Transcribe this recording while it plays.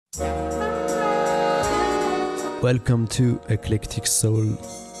Welcome to Eclectic Soul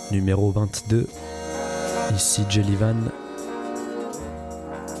numéro 22. Ici Jellyvan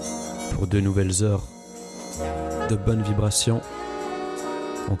pour 2 nouvelles heures de bonnes vibrations.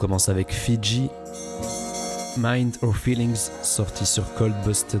 On commence avec Fiji, Mind or Feelings, sorti sur Cold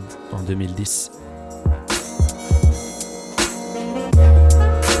Busted en 2010.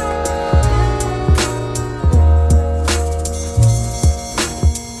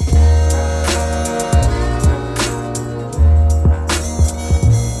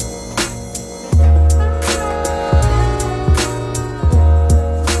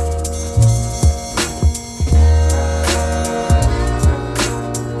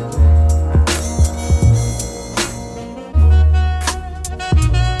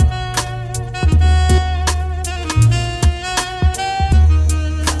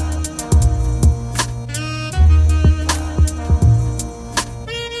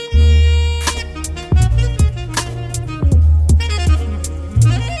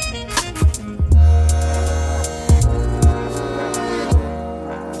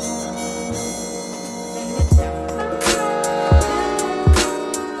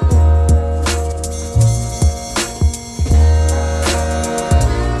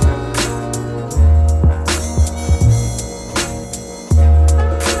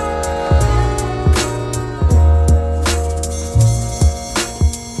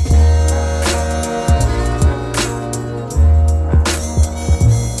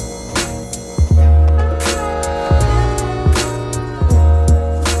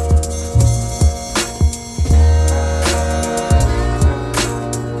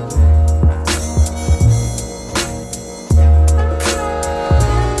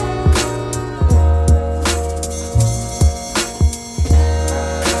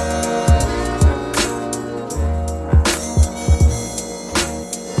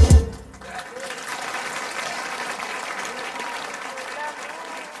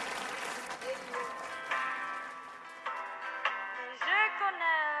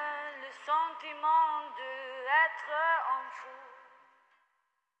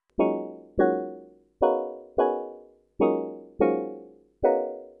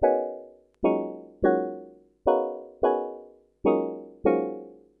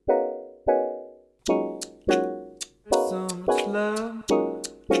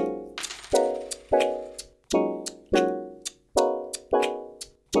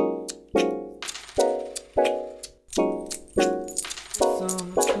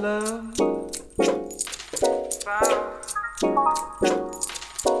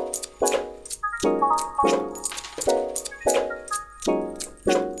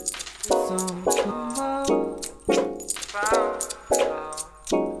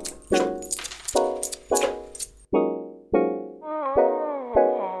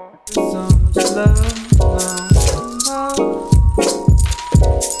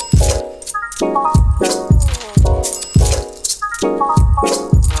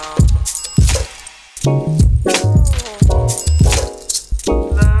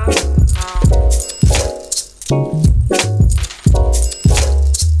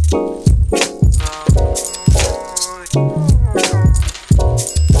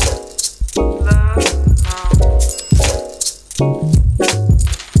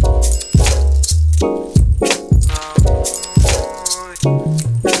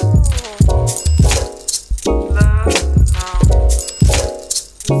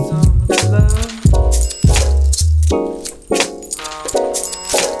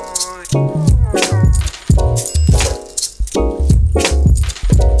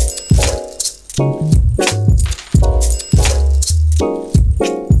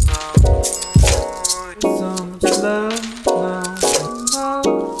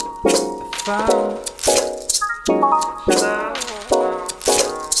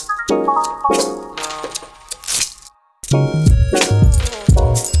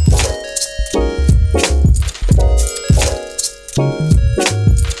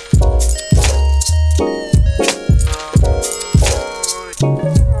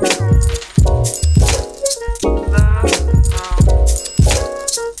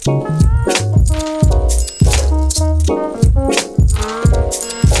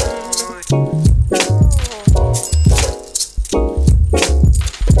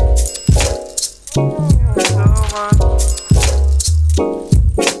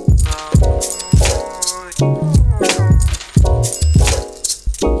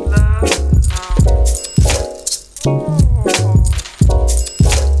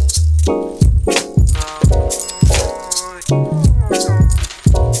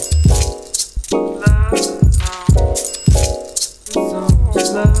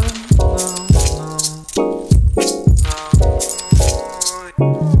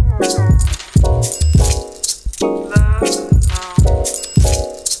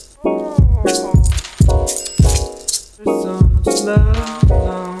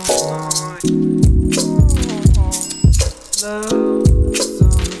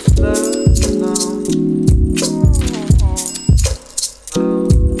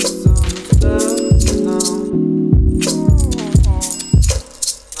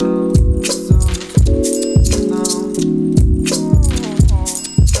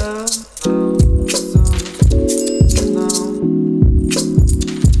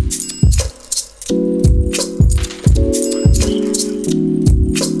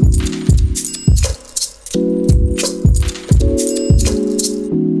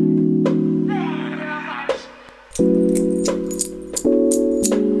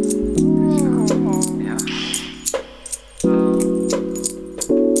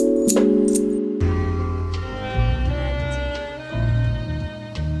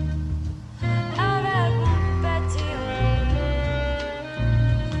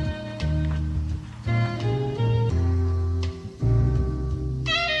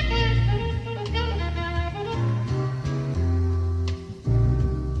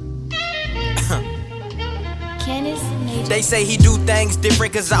 They say he do things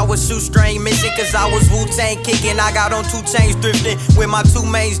different cause I was shoestring missing, cause I was Wu-Tang kicking. I got on 2 chains drifting with my 2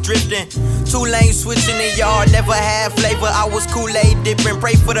 mains drifting. 2 lanes switching in yard, never had flavor. I was Kool-Aid dipping,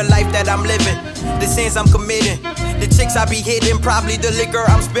 pray for the life that I'm living, the sins I'm committing, the chicks I be hitting, probably the liquor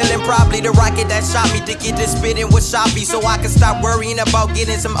I'm spilling, probably the rocket that shot me to get this spitting with Shoppy, so I can stop worrying about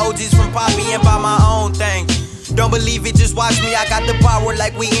getting some OGs from Poppy and buy my own thing. Don't believe it, just watch me. I got the power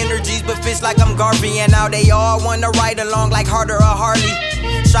like we energies, but fits like I'm Garvey. And now they all wanna ride along like Harder or Harley.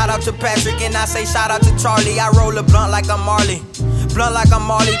 Shout out to Patrick and I say shout out to Charlie. I roll a blunt like I'm Marley. Blunt like I'm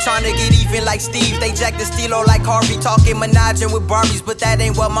Marley, trying to get even like Steve. They jack the stilo like Harvey, talking menaging with Barbies, but that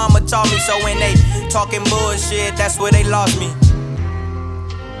ain't what mama taught me. So when they talking bullshit, that's where they lost me.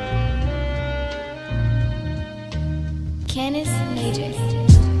 Canis Major.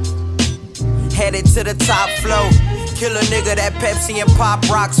 Headed to the top flow, kill a nigga that Pepsi and Pop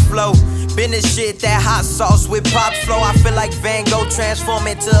Rocks flow. Been this shit, that hot sauce with Pop flow. I feel like Van Gogh transform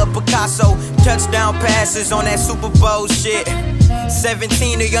into a Picasso. Touchdown passes on that Super Bowl shit.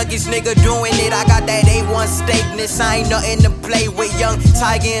 17, the youngest nigga doing it. I got that A1 stateness. I ain't nothing to play with. Young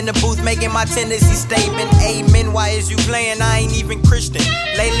Tiger in the booth making my tendency statement. Amen. Why is you playing? I ain't even Christian.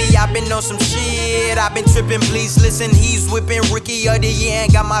 Lately I've been on some shit. I've been tripping. Please listen. He's whipping Rookie of the Year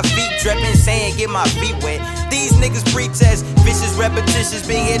and got my feet dripping. Saying get my feet wet. These niggas pretest. Vicious repetitious.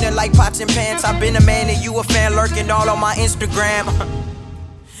 Been hitting like pots and pans. I've been a man and you a fan, lurking all on my Instagram.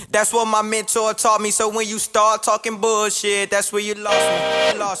 That's what my mentor taught me. So when you start talking bullshit, that's where you lost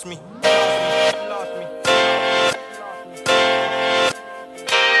me. You lost me. Lost me.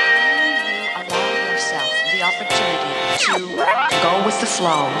 Allow yourself the opportunity to go with the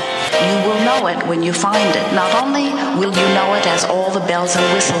flow. You will know it when you find it. Not only will you know it as all the bells and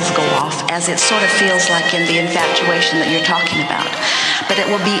whistles go off, as it sort of feels like in the infatuation that you're talking about, but it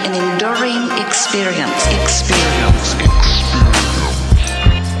will be an enduring experience.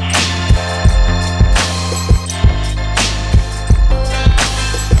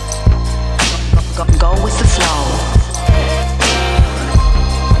 Go with the flow.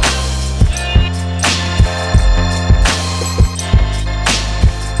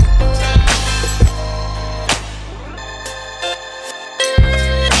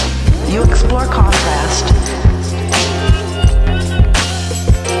 You explore contrast.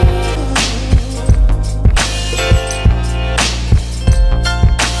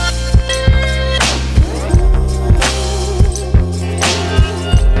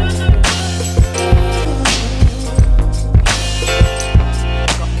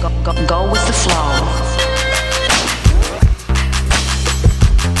 Go with the flow.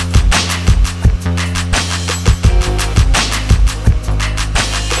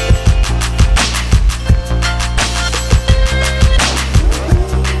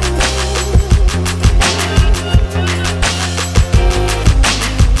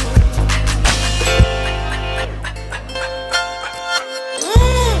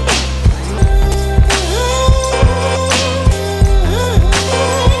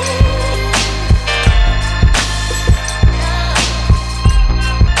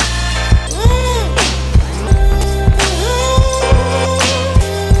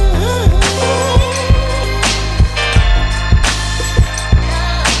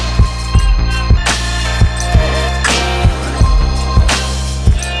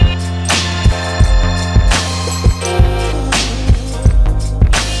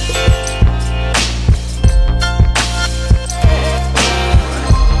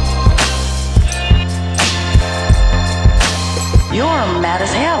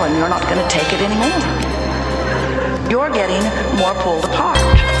 more pulled apart.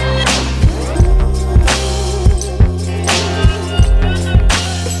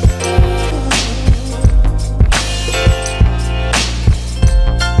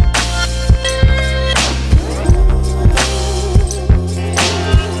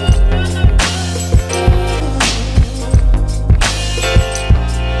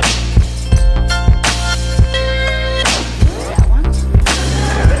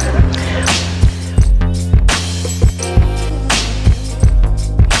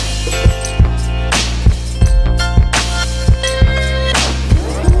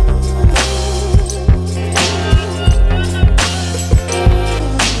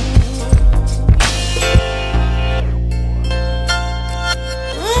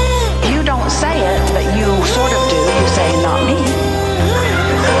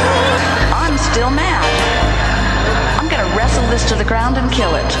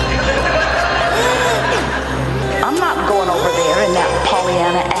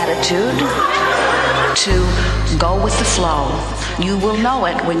 To go with the flow. You will know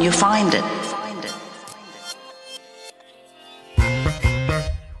it when you find it.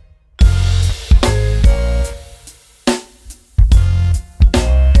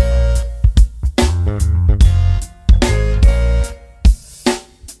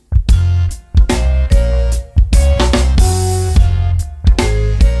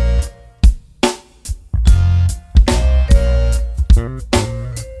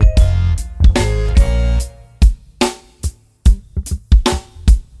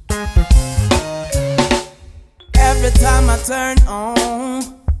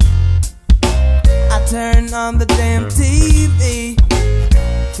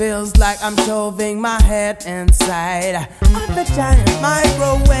 Feels like I'm shoving my head inside of a giant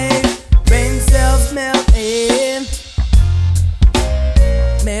microwave. Brain cells melting,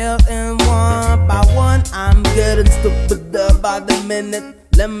 melting one by one. I'm getting stupider by the minute.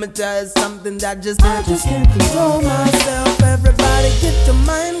 Let me tell you something that I just can't control myself. Everybody get your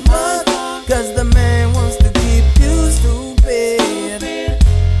mind fucked, cause the man wants to keep you stupid.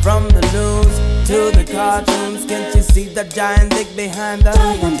 From the news to the cartoons, can't you see the giant dick behind the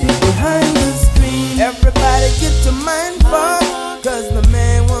screen? Everybody get your mind fucked, cause the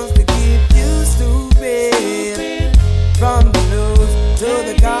man wants to keep you stupid. From the news to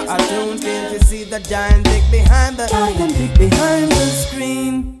the cartoons, can't you see the giant dick behind the screen?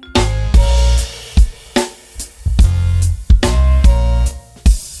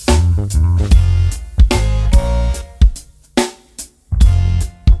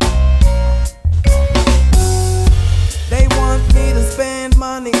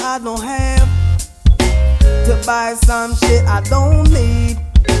 Money I don't have to buy some shit I don't need.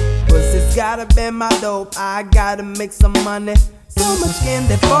 Pussy's gotta be my dope, I gotta make some money. So much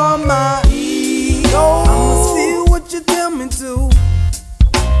candy for my ego. I must feel what you tell me to,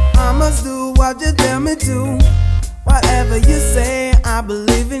 I must do what you tell me to. Whatever you say, I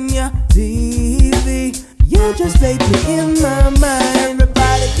believe in you deeply. You just take me in my mind.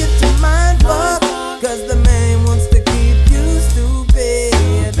 Everybody get your mind fucked, cause the man wants to keep you stupid.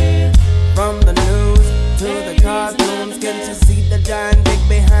 From the news to the cartoons, can't you see the giant dick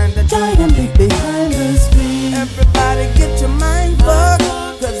behind the screen? Everybody get your mind fucked,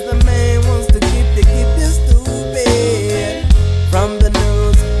 cause the man wants to keep you stupid. From the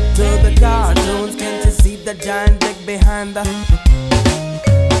news to the cartoons, can't you see the giant dick behind the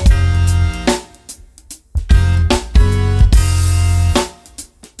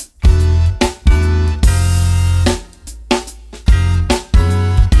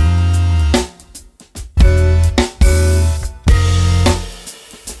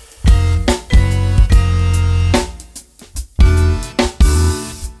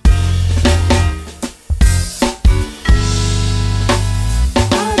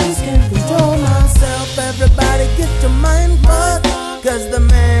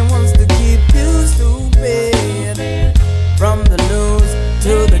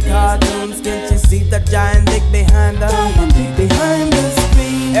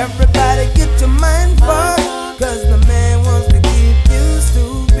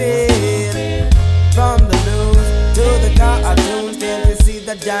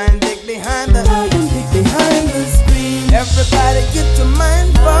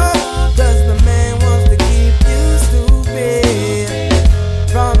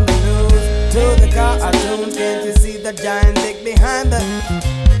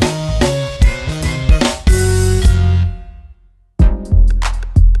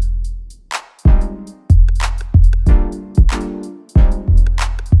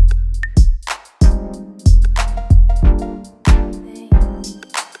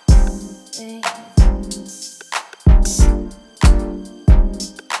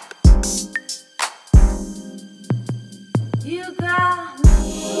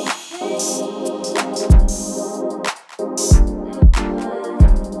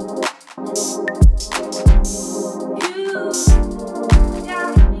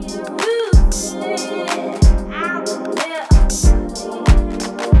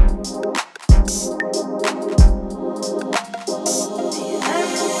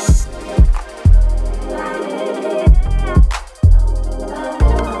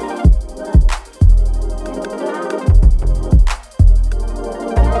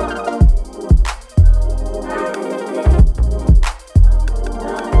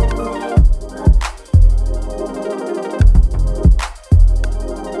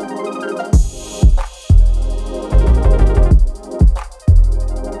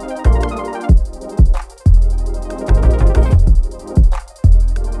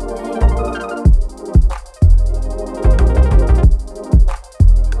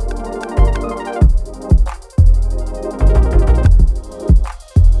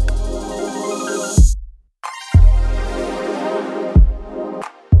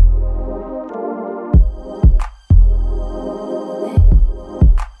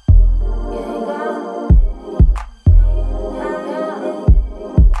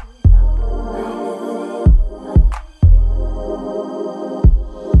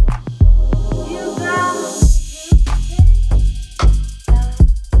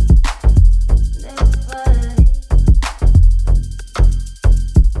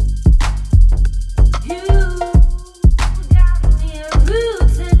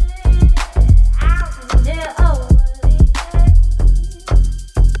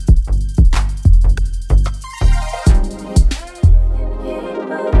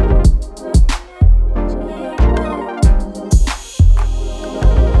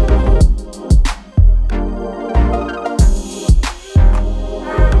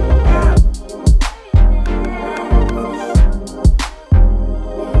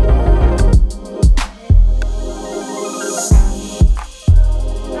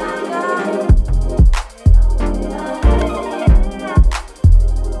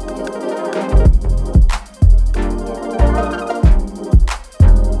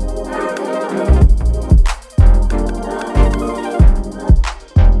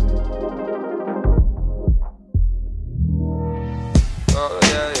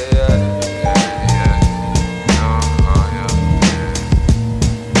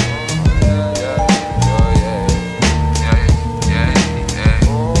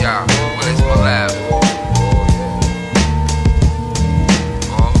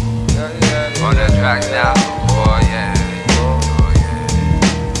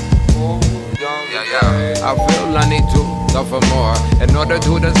I feel I need to suffer more in order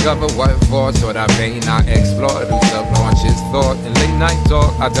to discover what for. So that pain I explore through subconscious thought and late night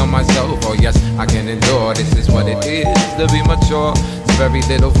talk. I tell myself, oh yes, I can endure. This is what it is to be mature. It's very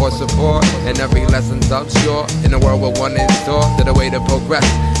little for support, and every lesson's obscure. In a world where one is taught that the way to progress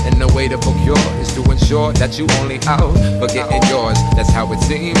and the way to procure is to ensure that you only out for getting yours. That's how it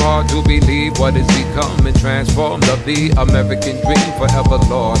seems hard to believe what is becoming transformed of the American dream forever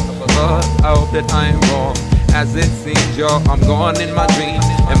lost. But I hope that I am wrong. As it seems, yo, I'm gone in my dreams,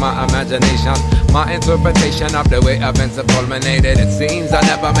 in my imagination, my interpretation of the way events have culminated. It seems I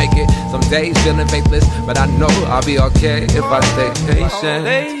never make it. Some days feeling faithless, but I know I'll be okay if I stay patient.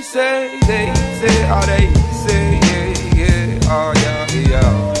 They say, oh they say, yeah, oh yeah.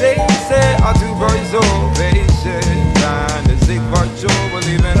 They say I do very so patient, and the sick virtue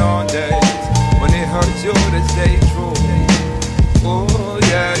believing on days when it hurts you to stay true. Oh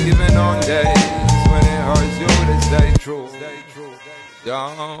yeah, even on days when it hurts you to stay true.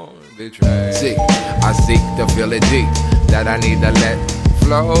 Don't betray. See, I seek to feel it deep, that I need to let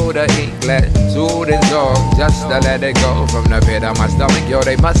flow the ink, let soothe and soul, just to let it go from the pit of my stomach. Yo,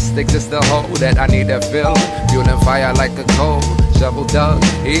 they must exist a hole that I need to fill, fueling fire like a coal. Shovel dug,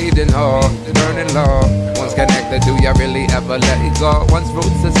 eating hard, burning low. Once connected, do you really ever let it go? Once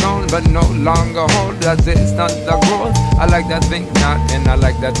roots are sown, but no longer hold. Does it stunt the growth? I like that thing not, and I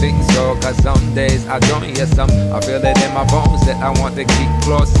like that thing so. Cause some days I don't, yes some I feel it in my bones that I want to keep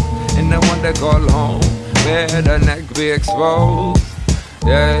close, and I want to call home where the neck be exposed.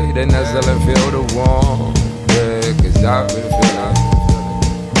 Yeah, the nestle and feel the warmth. Yeah, cause I've been feeling,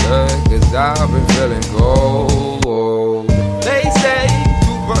 yeah, cause I've been feeling cold. They say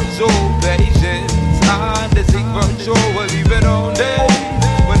two virtual patience, and the sick virtual will leave it on days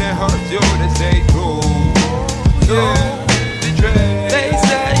when it hurts you to stay true. Yeah, they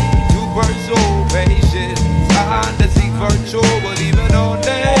say two virtual patience, and the sick virtual will leave it on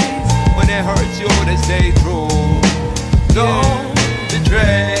days when it hurts you to stay true. Don't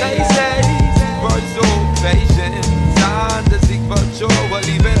betray. They say two virtual patience, and the sick virtual will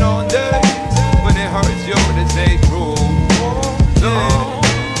leave it on days when it hurts you to stay true. Don't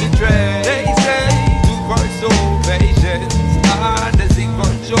betray. They say two virtual patience, and the sick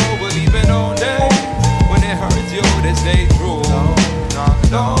virtual will leave it on days when it hurts you to stay true.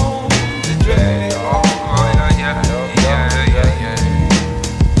 Don't betray.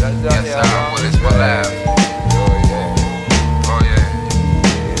 Yes, I will, it's my laugh.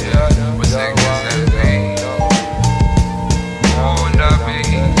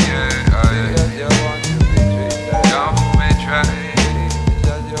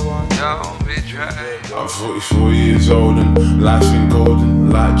 I'm 44 years old and life's been golden.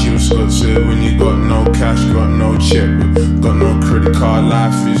 Like Jim Scott said, when you got no cash, got no check, got no credit card,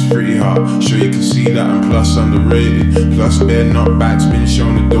 life is pretty hard. Sure you can see that, and plus underrated. Plus bare knockbacks been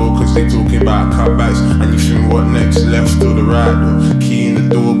shown the door, cause they talking about cutbacks. And you think what next, left or the right door? Key in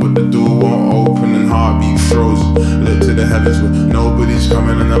the door, but the door won't open and heartbeat frozen. Look to the heavens, but nobody's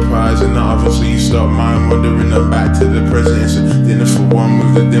coming on the pies and the oven. So you start mind wandering and back to the present. It's a dinner for one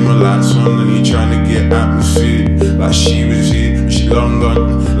with the dimmer lights on, and you trying to get atmosphere like she was here, but she long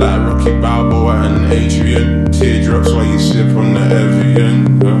gone. Like Rocky Balboa and Adrian. Teardrops while you sip on the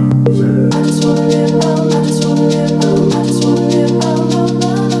Evian. I just wanna get home, I just wanna get home, I just wanna get home,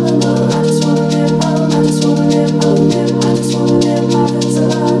 I just wanna get home, I just wanna get home, I just wanna get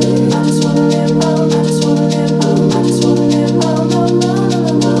home, I just wanna get home, I just wanna get home, I just wanna get home,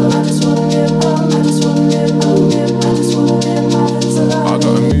 I just wanna get home, I just wanna get home, I just wanna get home, I just wanna get home. I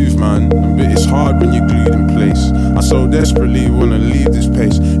gotta move, man, but it's hard when you're glued in place. I so desperately wanna leave this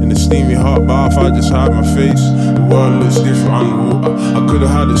place. In the steamy hot bath, I just hide my face. The world looks different underwater. I could've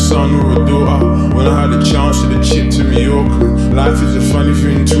had a son or a daughter when I had a chance to the chip to Mallorca. Life is a funny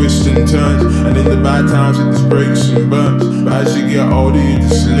thing, twists and turns, and in the bad times it just breaks and burns. But as you get older, you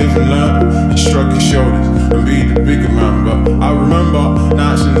just live and learn. You shrug your shoulders and be the bigger man. But I remember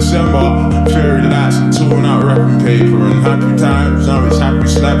nights in December, fairy lights and torn out wrapping paper and happy times. Now it's happy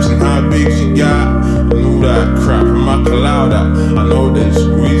slaps and how big you got and all that crap. And I can allow that. I know there's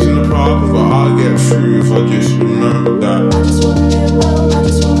reason apart, but I'll get through if I just remember that. I just wanna get home, I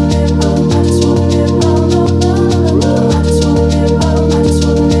just wanna get home, I just wanna get home, I just wanna get home, I just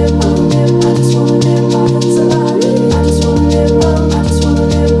wanna get home, I just wanna get home, I just wanna get home, I just wanna get home, I just wanna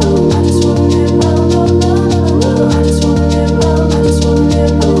get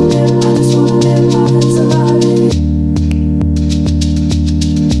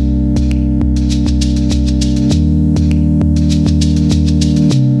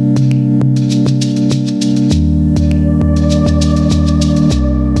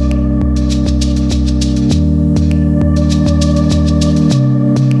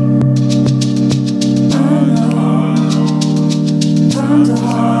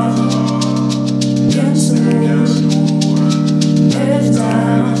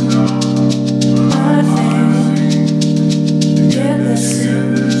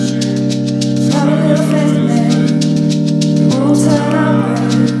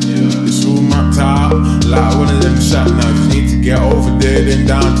Get over there, then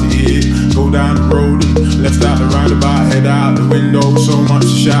down to it. Go down the road and left out the roundabout, head out the window. So much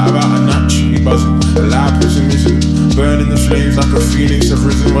to shout about, and naturally buzzing. A loud pessimism, burning the flames like a phoenix have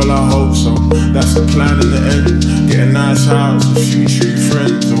risen. Well, I hope so. That's the plan in the end. Get a nice house, a few true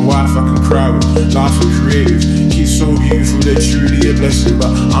friends, a wife I can cry with, laugh with creatives. Kids so beautiful, they're truly a blessing.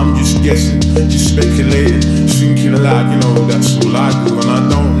 But I'm just guessing, just speculating, thinking aloud, you know, that's all I do. And I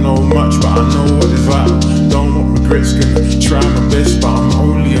don't know much, but I know what is vital. Don't want regrets, gonna try my best, but I'm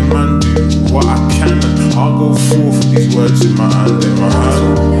only a man, do what I can. And I'll go forth with these words in my hand, in my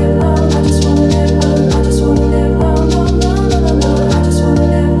hand. I just wanna live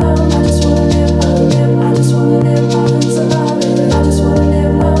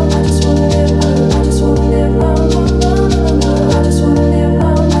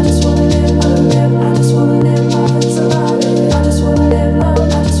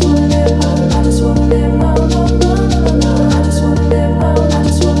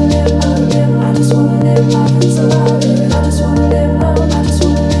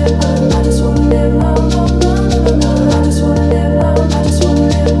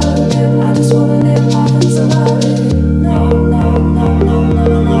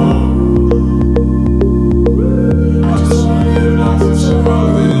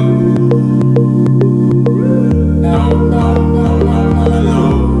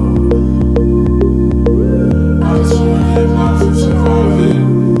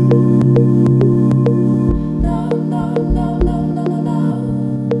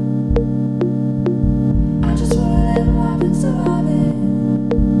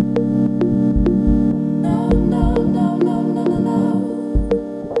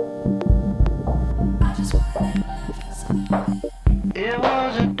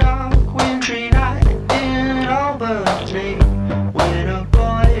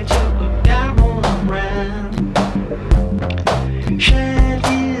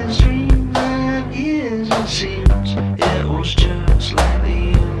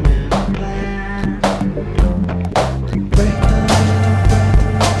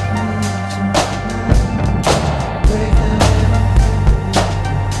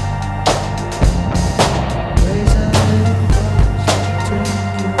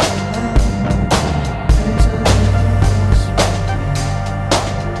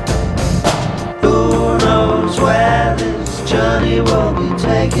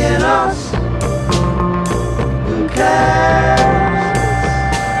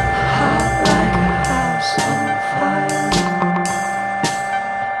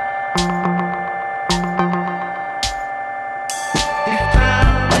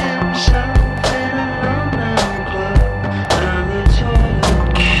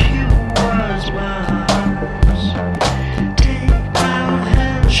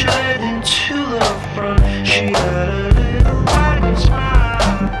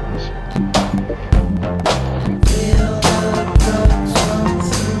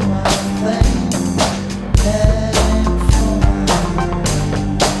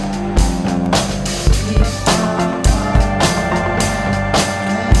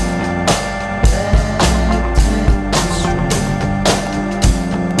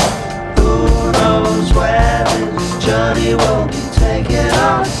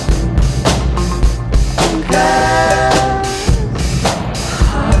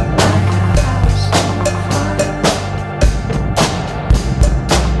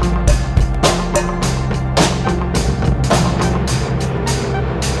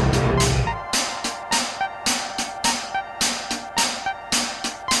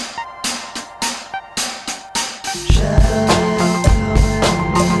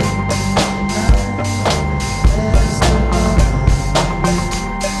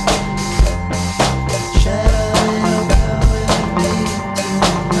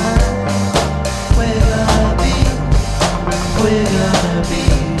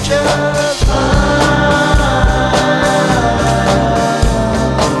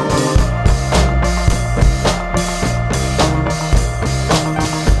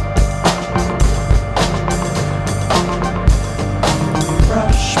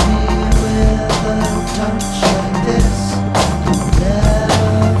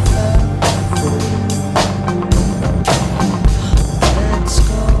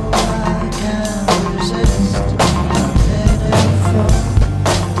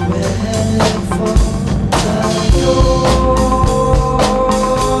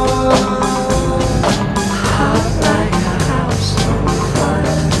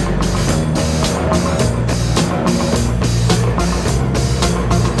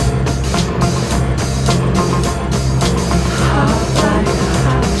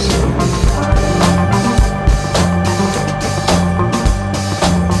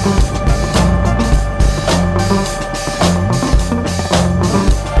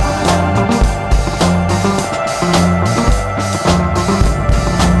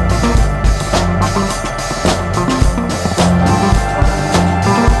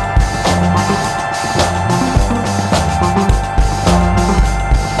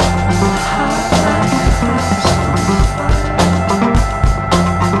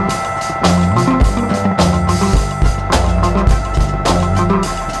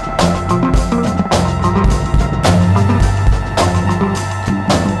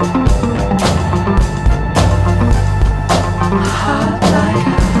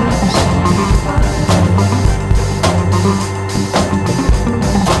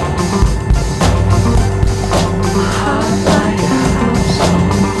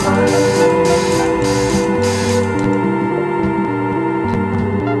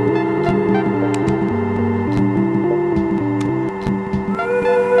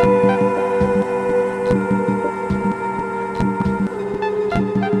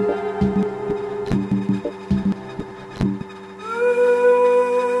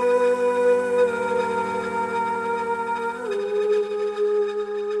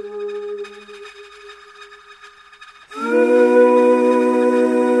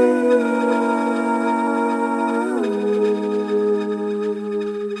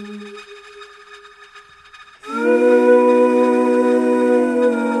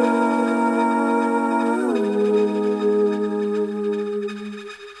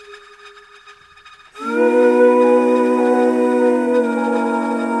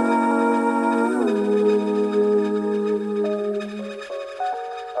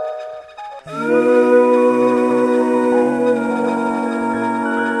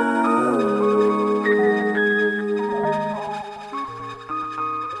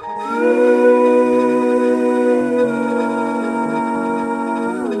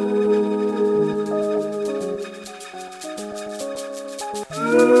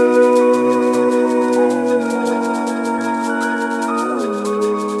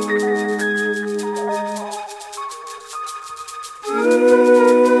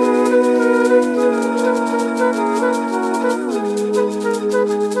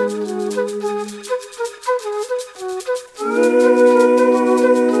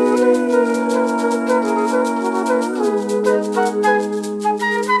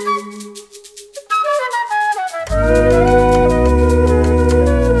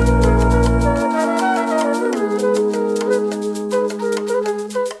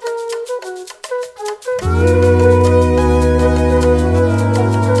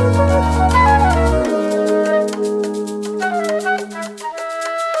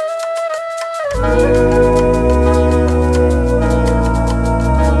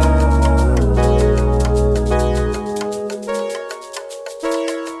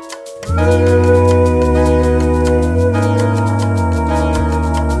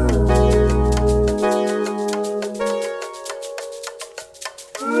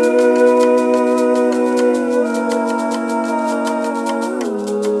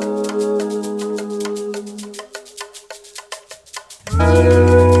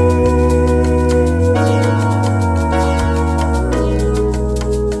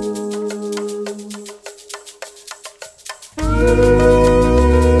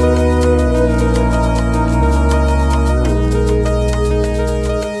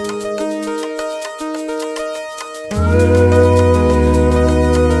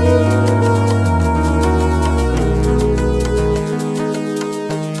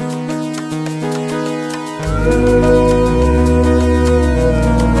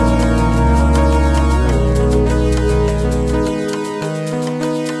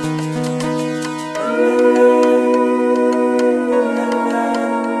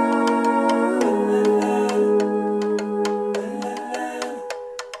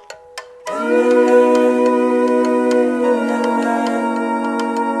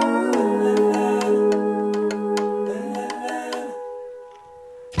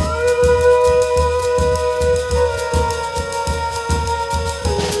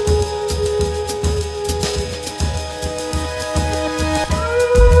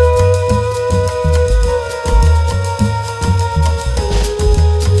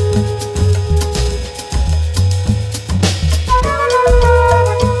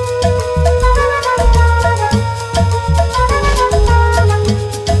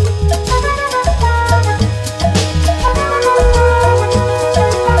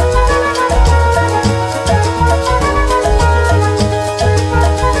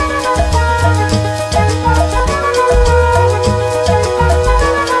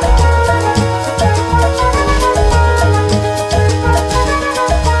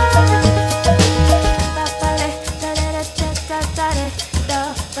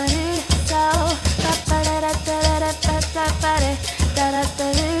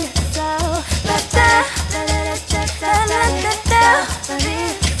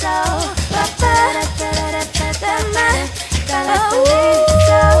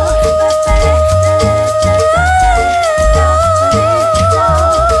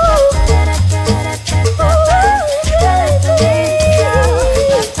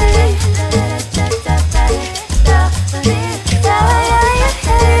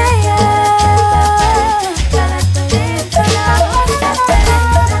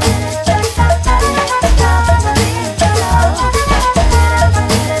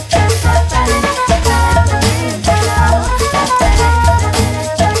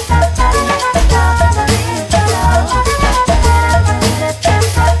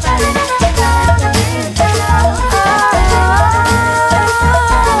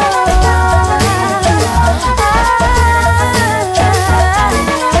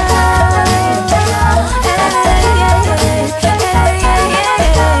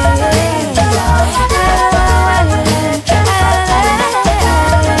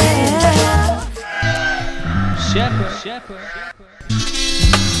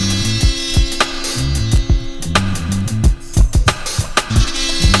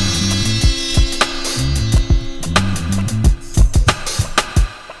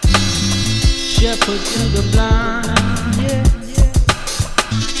shepherd to the blind, yeah.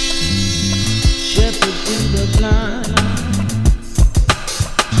 Shepherd to the blind.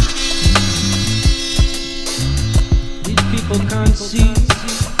 These people can't see.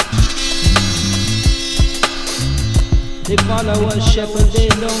 They follow a shepherd they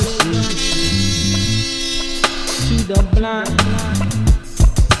don't see. To the blind,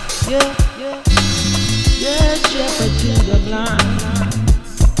 yeah, yeah, yeah, shepherd to the blind.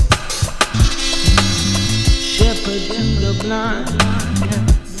 Shepherd to the blind, yeah.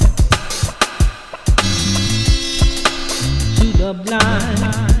 To the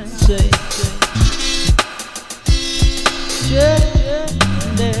blind, say, yeah,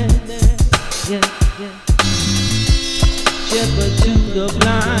 yeah, yeah. Shepherd to the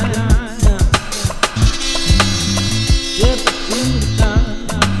blind, shepherd to the blind.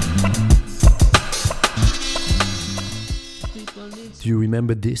 Do you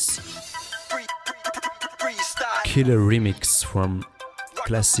remember this? Killer remix from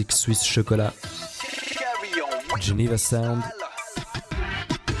classic Swiss Chocolat, Geneva Sound.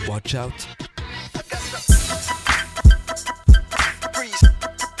 Watch out.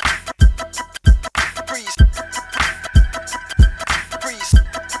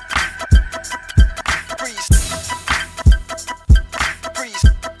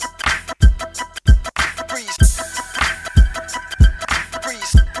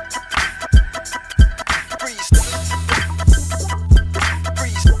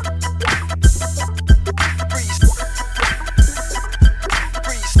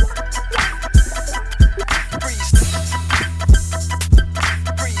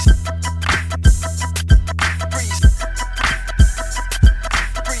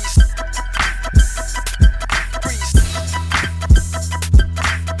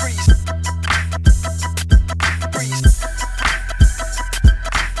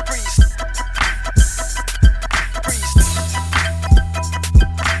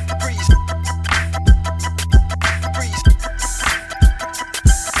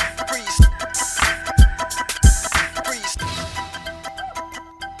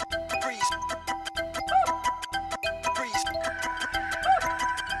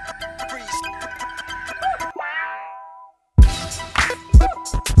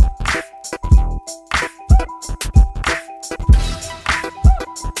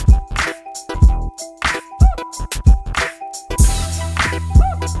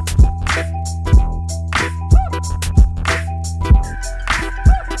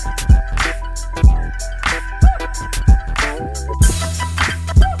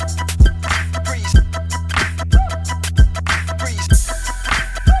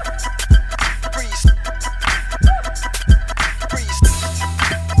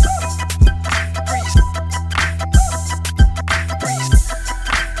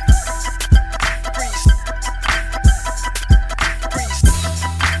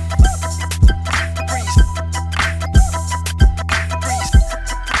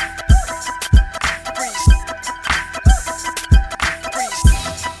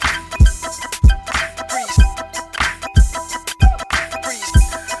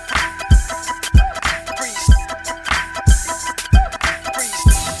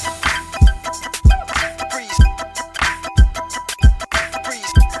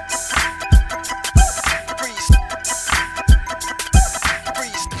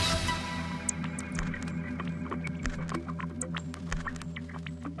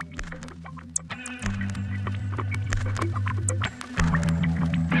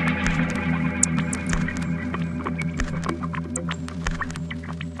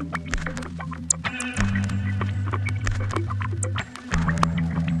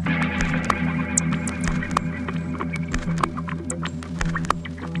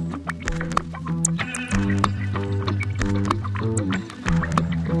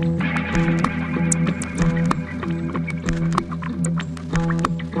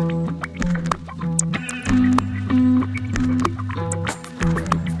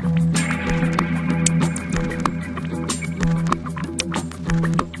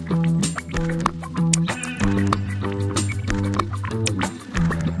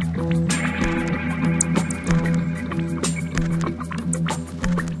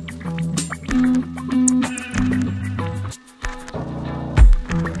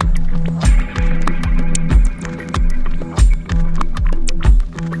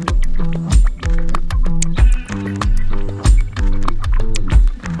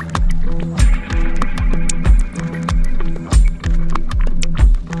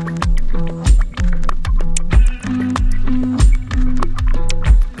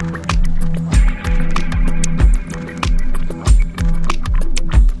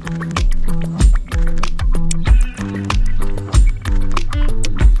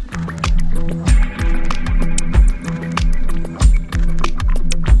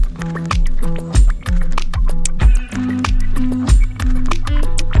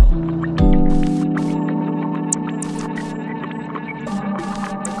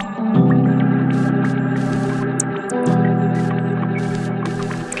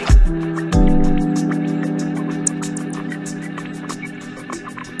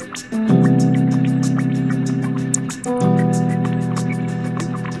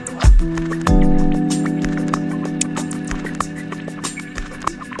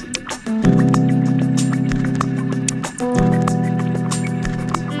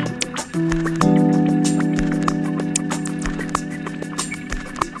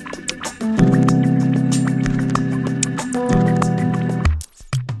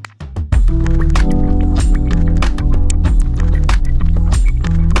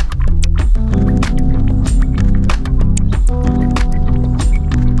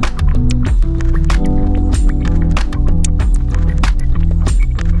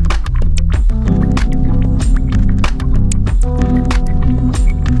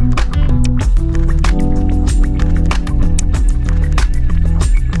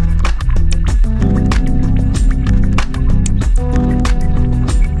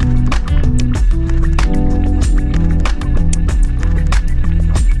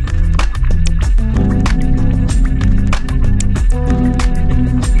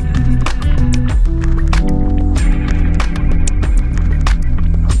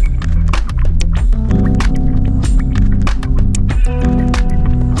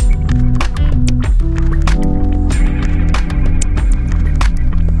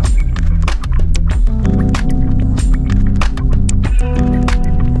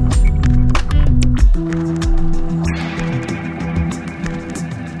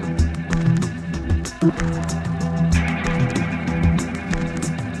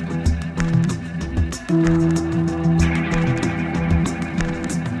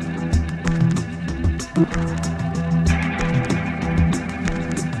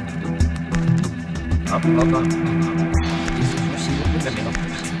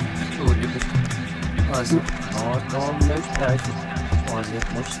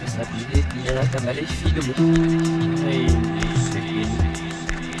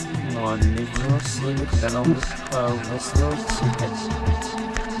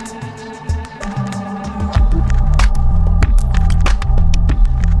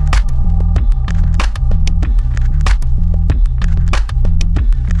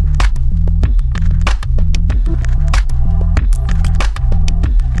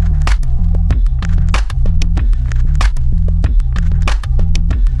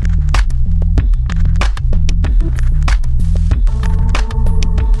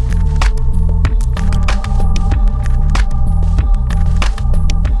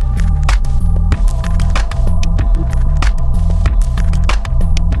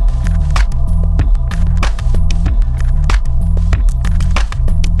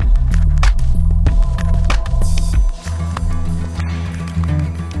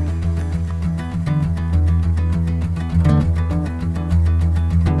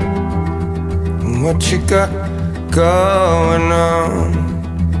 What you got going on?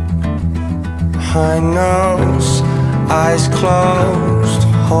 High nose, eyes closed,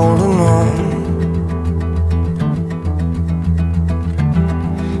 holding on.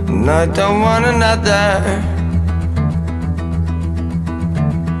 And I don't want another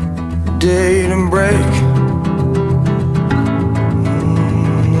date and break.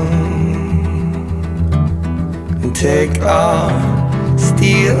 And take all,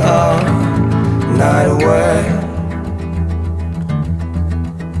 steal all night away.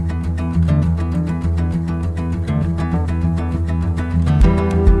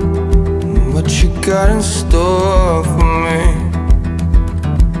 What you got in store for me?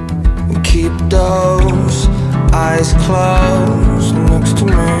 Keep those eyes closed next to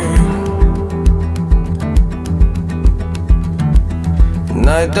me. And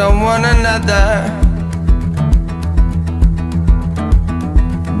I don't want another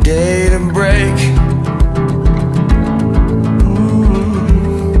day to break.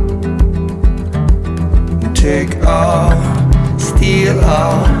 Take all, steal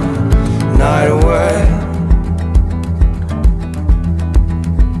all night away.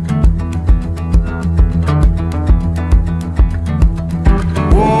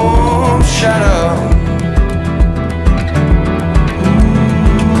 Warm shadow.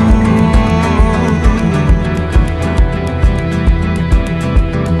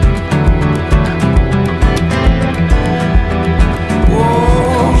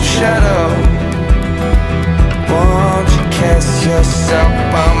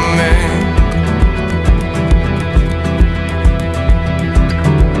 Yourself on me.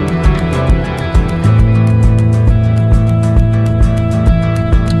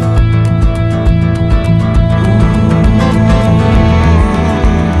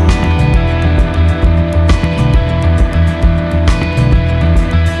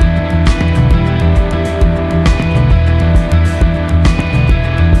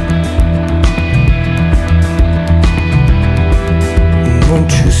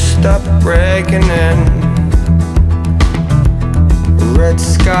 Stop breaking in. Red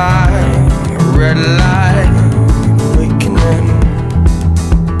sky, red light, awakening.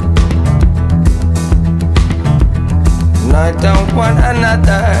 And I don't want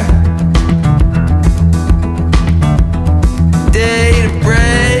another day to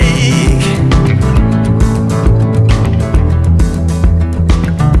break.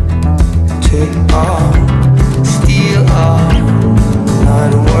 Take all, steal all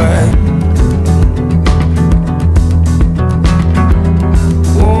night away.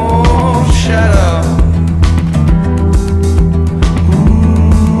 Warm shadow.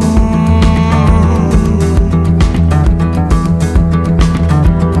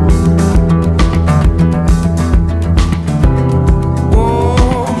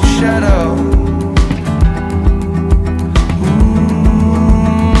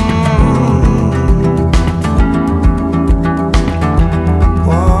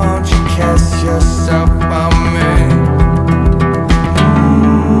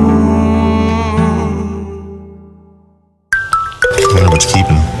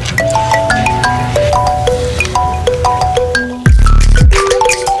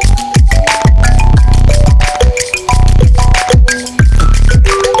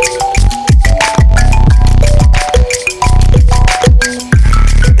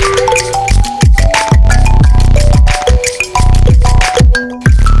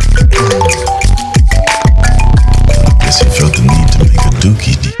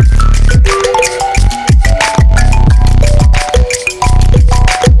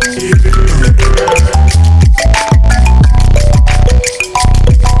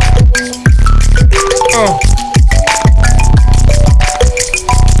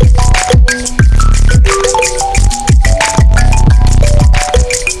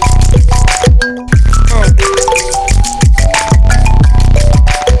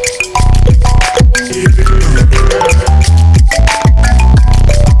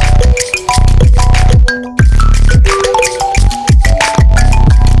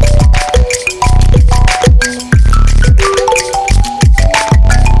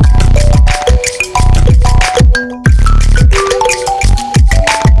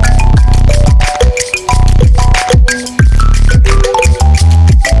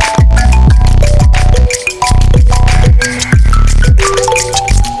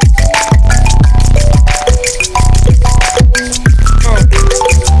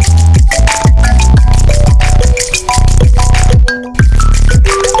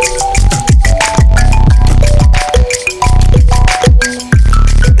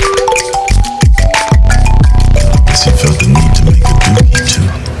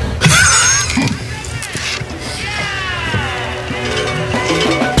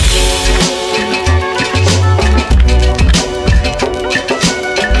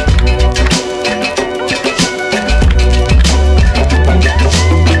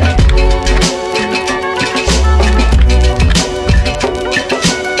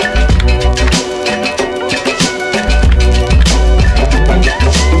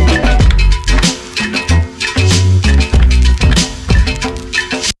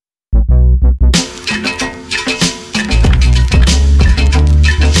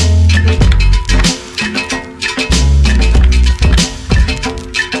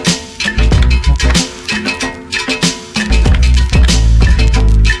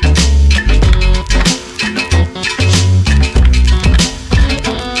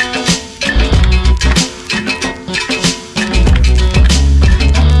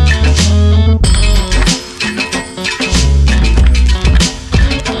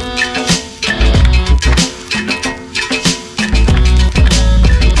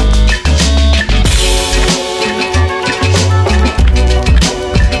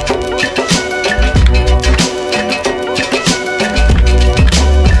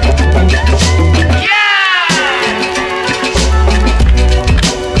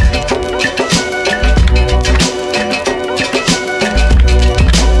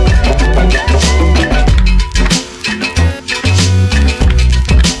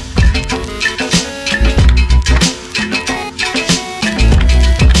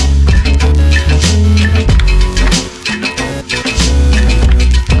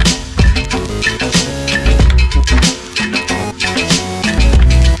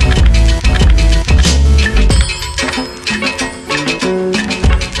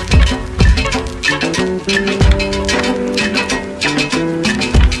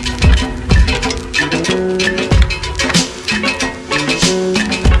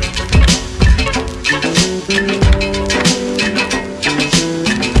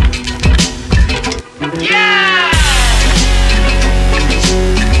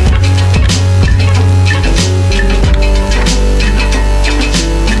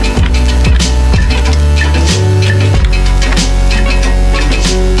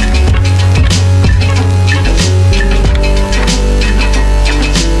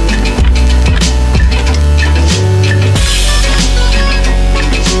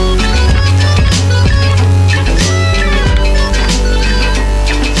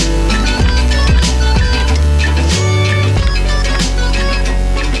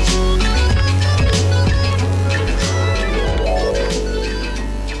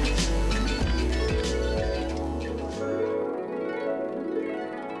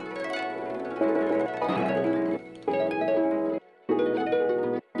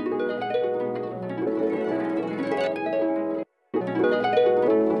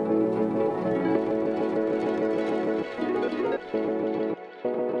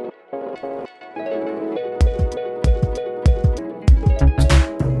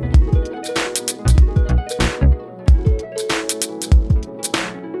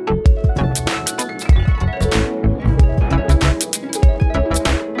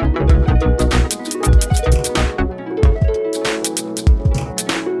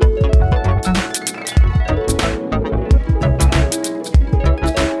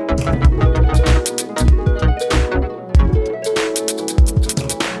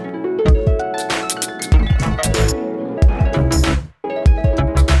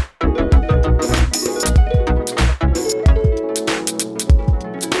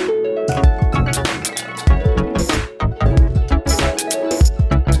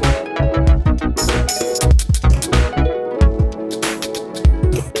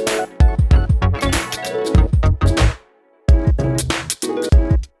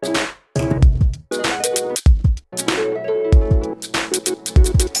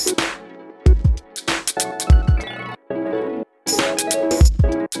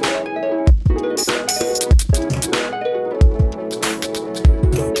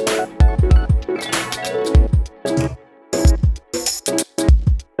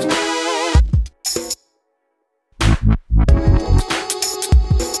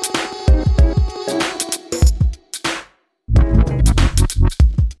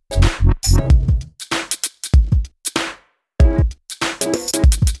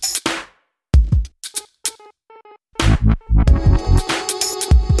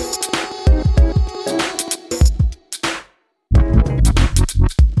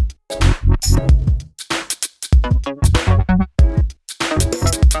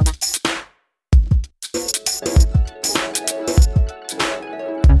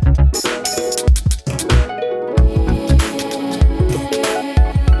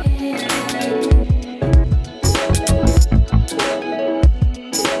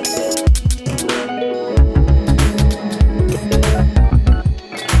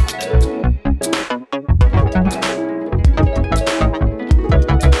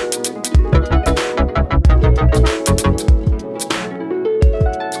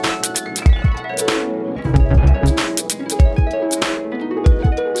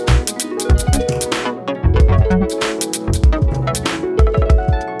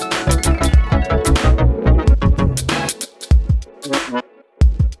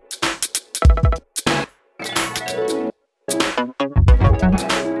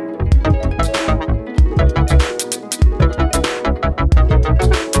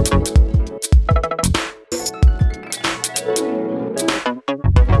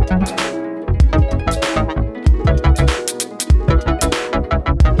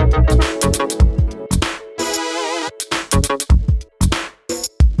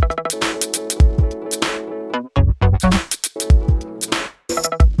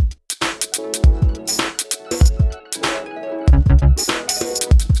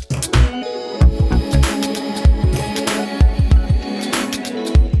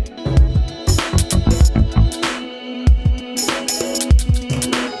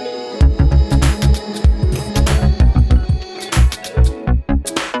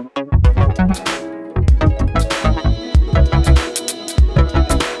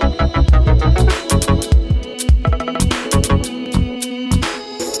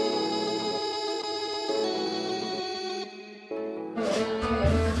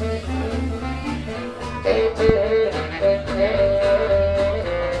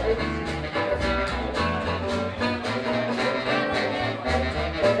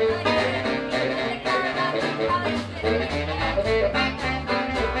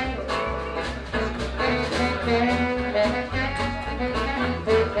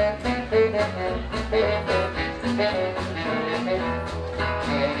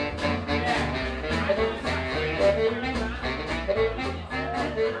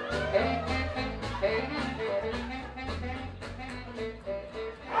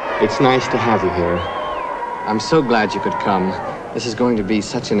 It's nice to have you here. I'm so glad you could come. This is going to be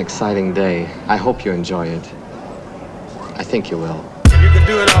such an exciting day. I hope you enjoy it. I think you will. You could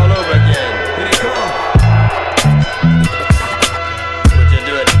do it all over again. Here they come. Would you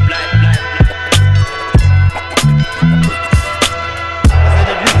do it black, black, black? I said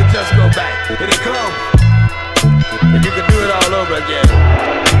if you could just go back. Here they come. If you could do it all over again.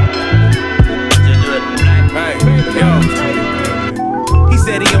 Would you do it black? Hey, yo. He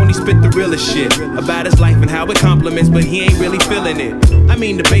said he only he spit the realest shit about his life and how it compliments, but he ain't really feeling it. I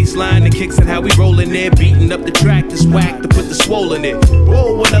mean the bass line, the kicks and how we rollin' there, beating up the track, this whack to put the swole in it.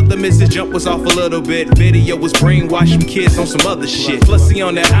 Whoa, one of the misses jump was off a little bit. Video was brainwashing kids on some other shit. Plus he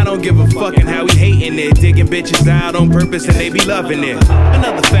on that I don't give a fuck and how he hating it, digging bitches out on purpose and they be loving it.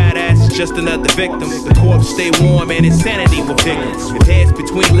 Another fat ass is just another victim. The corpse stay warm and insanity will pick him. If heads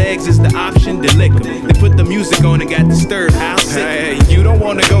between legs is the option, then lick him. They put the music on and got disturbed. How sick. Hey, you don't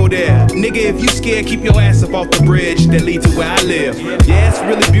wanna go there, nigga. If you scared, keep your ass up off the bridge that lead to where I live. Yeah, it's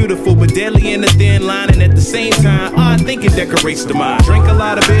really beautiful, but deadly in a thin line, and at the same time, I think it decorates the mind. Drink a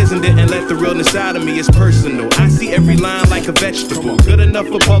lot of beers and didn't let the realness out of me. It's personal. I see every line like a vegetable. Good enough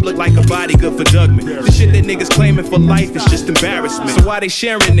for public, like a body good for Dugman. The shit that niggas claiming for life is just embarrassment. So why they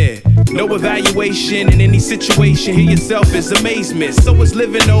sharing it? No evaluation in any situation. Hear yourself is amazement. So it's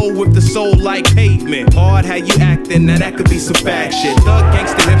living old with the soul like pavement. Hard how you acting, now that could be some fat shit. Thug,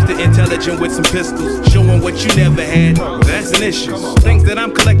 gangster, hipster, intelligent with some pistols, showing what you never had. That's an issue. Things that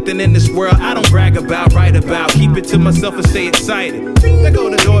I'm collecting in this world, I don't brag about, write about. Keep it to myself and stay excited. There go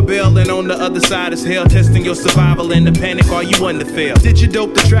the doorbell, and on the other side is hell, testing your survival and the panic. Are you under fail? Did you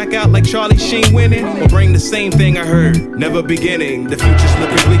dope the track out like Charlie Sheen winning, or bring the same thing I heard? Never beginning. The future's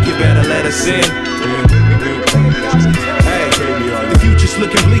looking bleak. You better let us in. Hey, the future's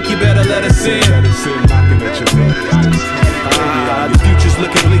looking bleak. You better let us in. The future's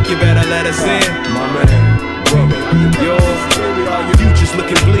looking bleak. You better let us in. Yo, the future's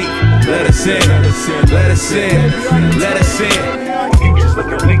looking bleak. Let us in. Let us in. Let us in.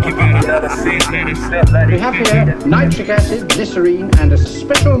 We have here nitric acid, glycerine, and a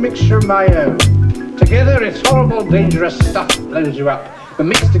special mixture of my own. Together, it's horrible, dangerous stuff that blows you up. But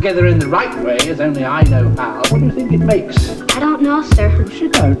mixed together in the right way, as only I know how, what do you think it makes? I don't know, sir. You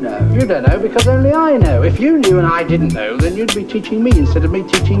don't know. You don't know because only I know. If you knew and I didn't know, then you'd be teaching me instead of me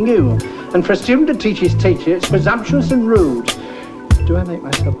teaching you. And for a student to teach his teacher, it's presumptuous and rude. Do I make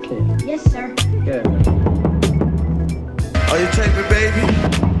myself clear? Yes, sir. Go. Are you taping, baby?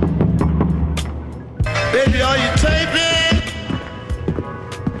 Baby, are you taping?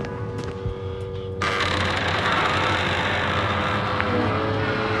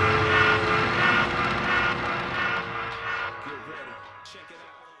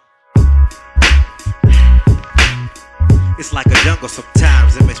 It's like a jungle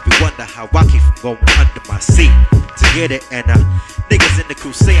sometimes. It makes me wonder how I keep from going under my seat to get it. And niggas in the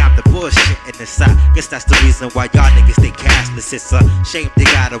crew say I'm the bullshit in the side. Guess that's the reason why y'all niggas stay cashless. It's a shame they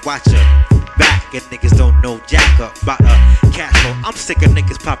gotta watch a back and niggas don't know jack up about a cash flow. I'm sick of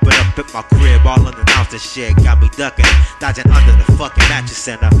niggas popping up at my crib all unannounced and shit. Got me ducking, dodging under the fucking mattress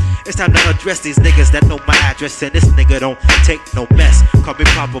center. It's time to address these niggas that know my address, and this nigga don't take no mess. Call me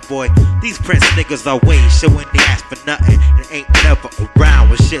Papa Boy. These Prince niggas are way showing they ass for nothing and ain't never around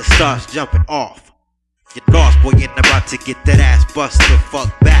when shit starts jumping off. You're lost, boy, you ain't about to get that ass bust the fuck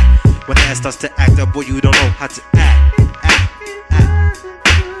back. When the ass starts to act up, boy, you don't know how to act.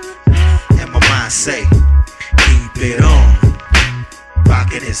 And my mind say, keep it on.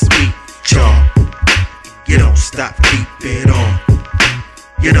 Rockin' and speak, charm. You don't stop, keep it on.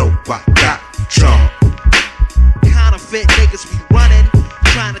 You know I got charm. Counterfeit niggas be running,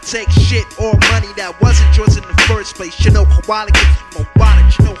 trying to take shit or money that wasn't yours in the first place. You know how I get my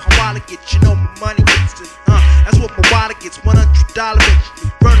wallet, you know how I get, you know my money gets. That's what my wallet gets, $100 bitch.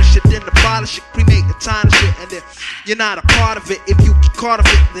 You furnish it, then abolish it, cremate the time and shit, and then you're not a part of it. If you get caught of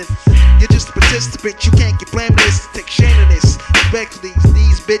it, then you're just a participant. You can't get blamed for this, take shame in this. Especially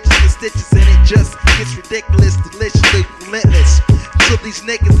these bitches and stitches, and it just gets ridiculous, deliciously relentless. So these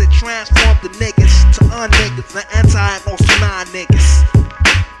niggas that transform the niggas to un-niggas, the anti-emotional non-niggas.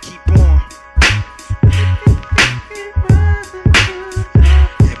 Keep on.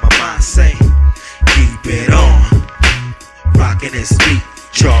 And my mind say, keep it on. Rockin' and speak,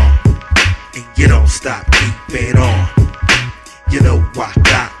 charm. And you don't stop, keep it on. You know I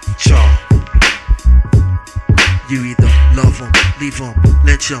got charm. You either love them, leave them,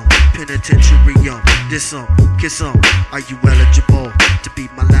 lynch them, penitentiary them, diss them, kiss them. Are you eligible to be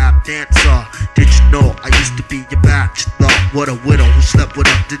my lap dancer? Did you know I used to be your bachelor? What a widow who slept with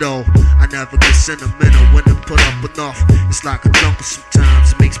a ditto. I never get sentimental when I put up enough. It's like a jungle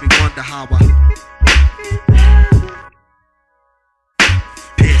sometimes. It makes me wonder how I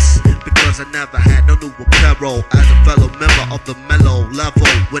piss, because I never had no new apparel. As a fellow member of the mellow level,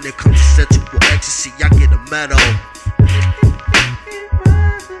 when it comes to sensual ecstasy, I get a medal.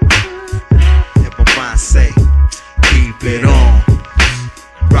 And my mind say, keep it on.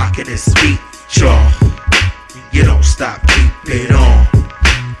 Rockin' and speak, charm. You don't stop, keep it on.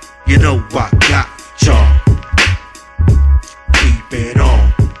 You know I got charm. Keep it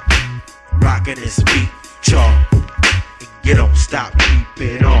on. rocking this beat, y'all. And you don't stop, keep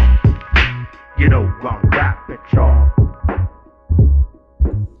it on. You know I'm rapping, y'all.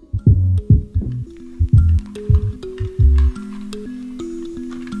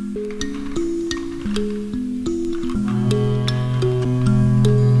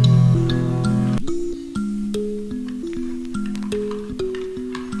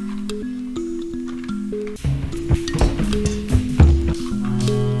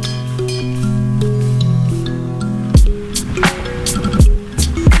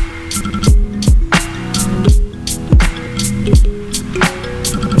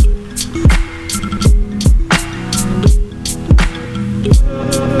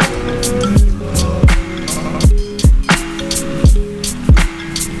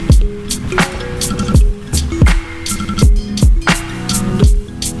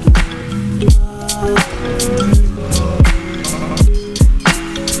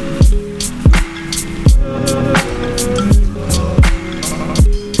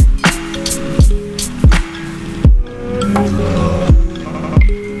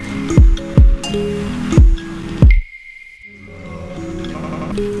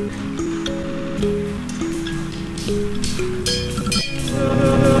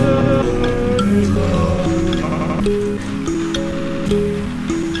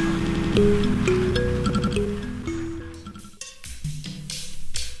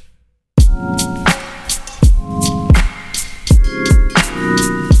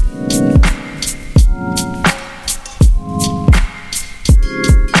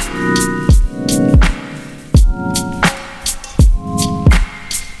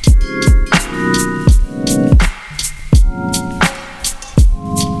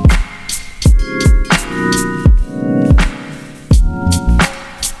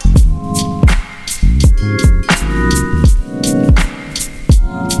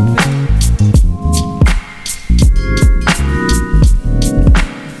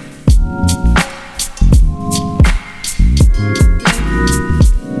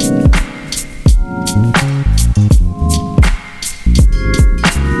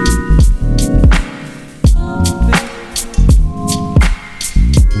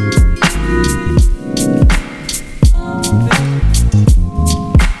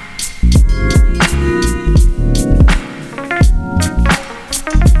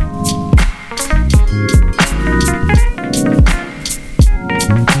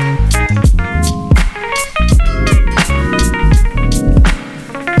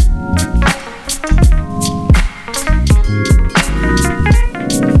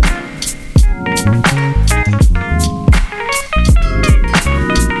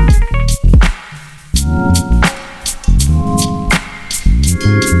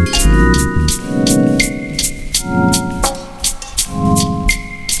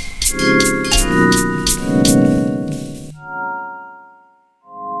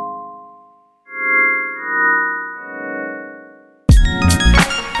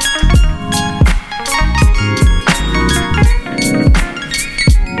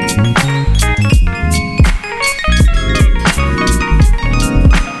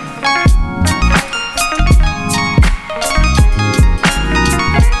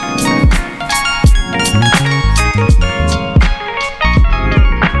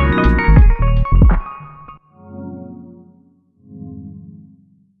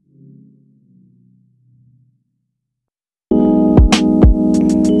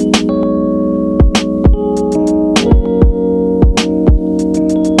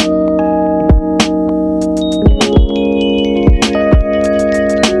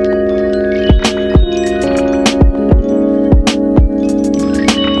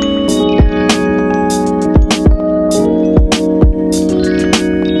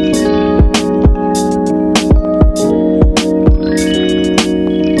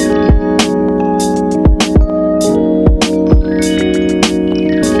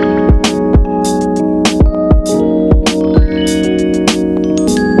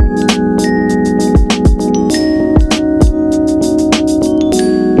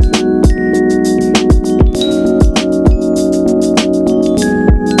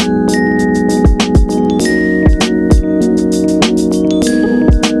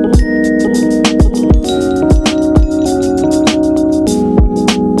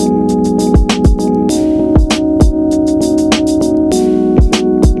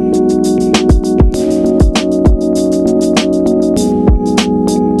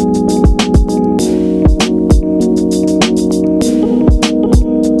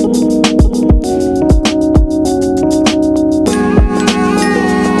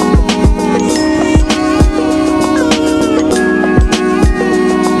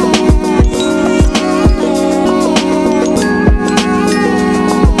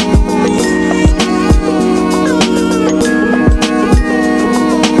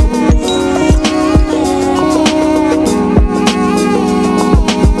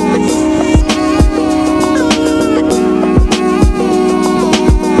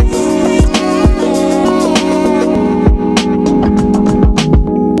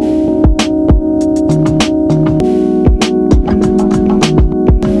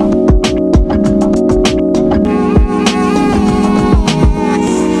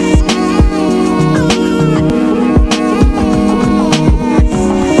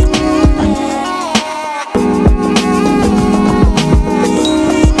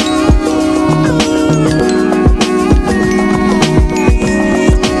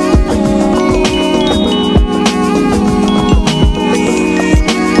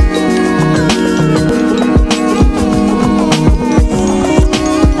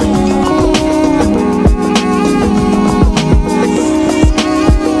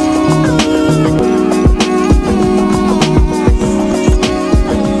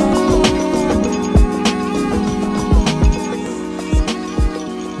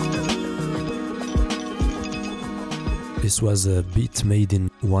 This was a beat made in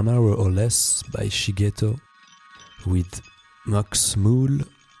 1 hour or less by Shigeto with Mox Mool.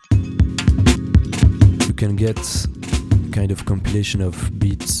 You can get kind of compilation of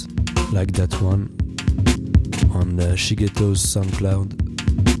beats like that one on Shigeto's SoundCloud.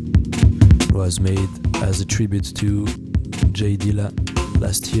 It was made as a tribute to J Dilla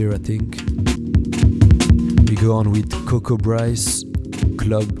last year, I think. We go on with Coco Bryce,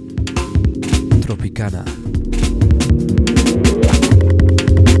 Club Tropicana.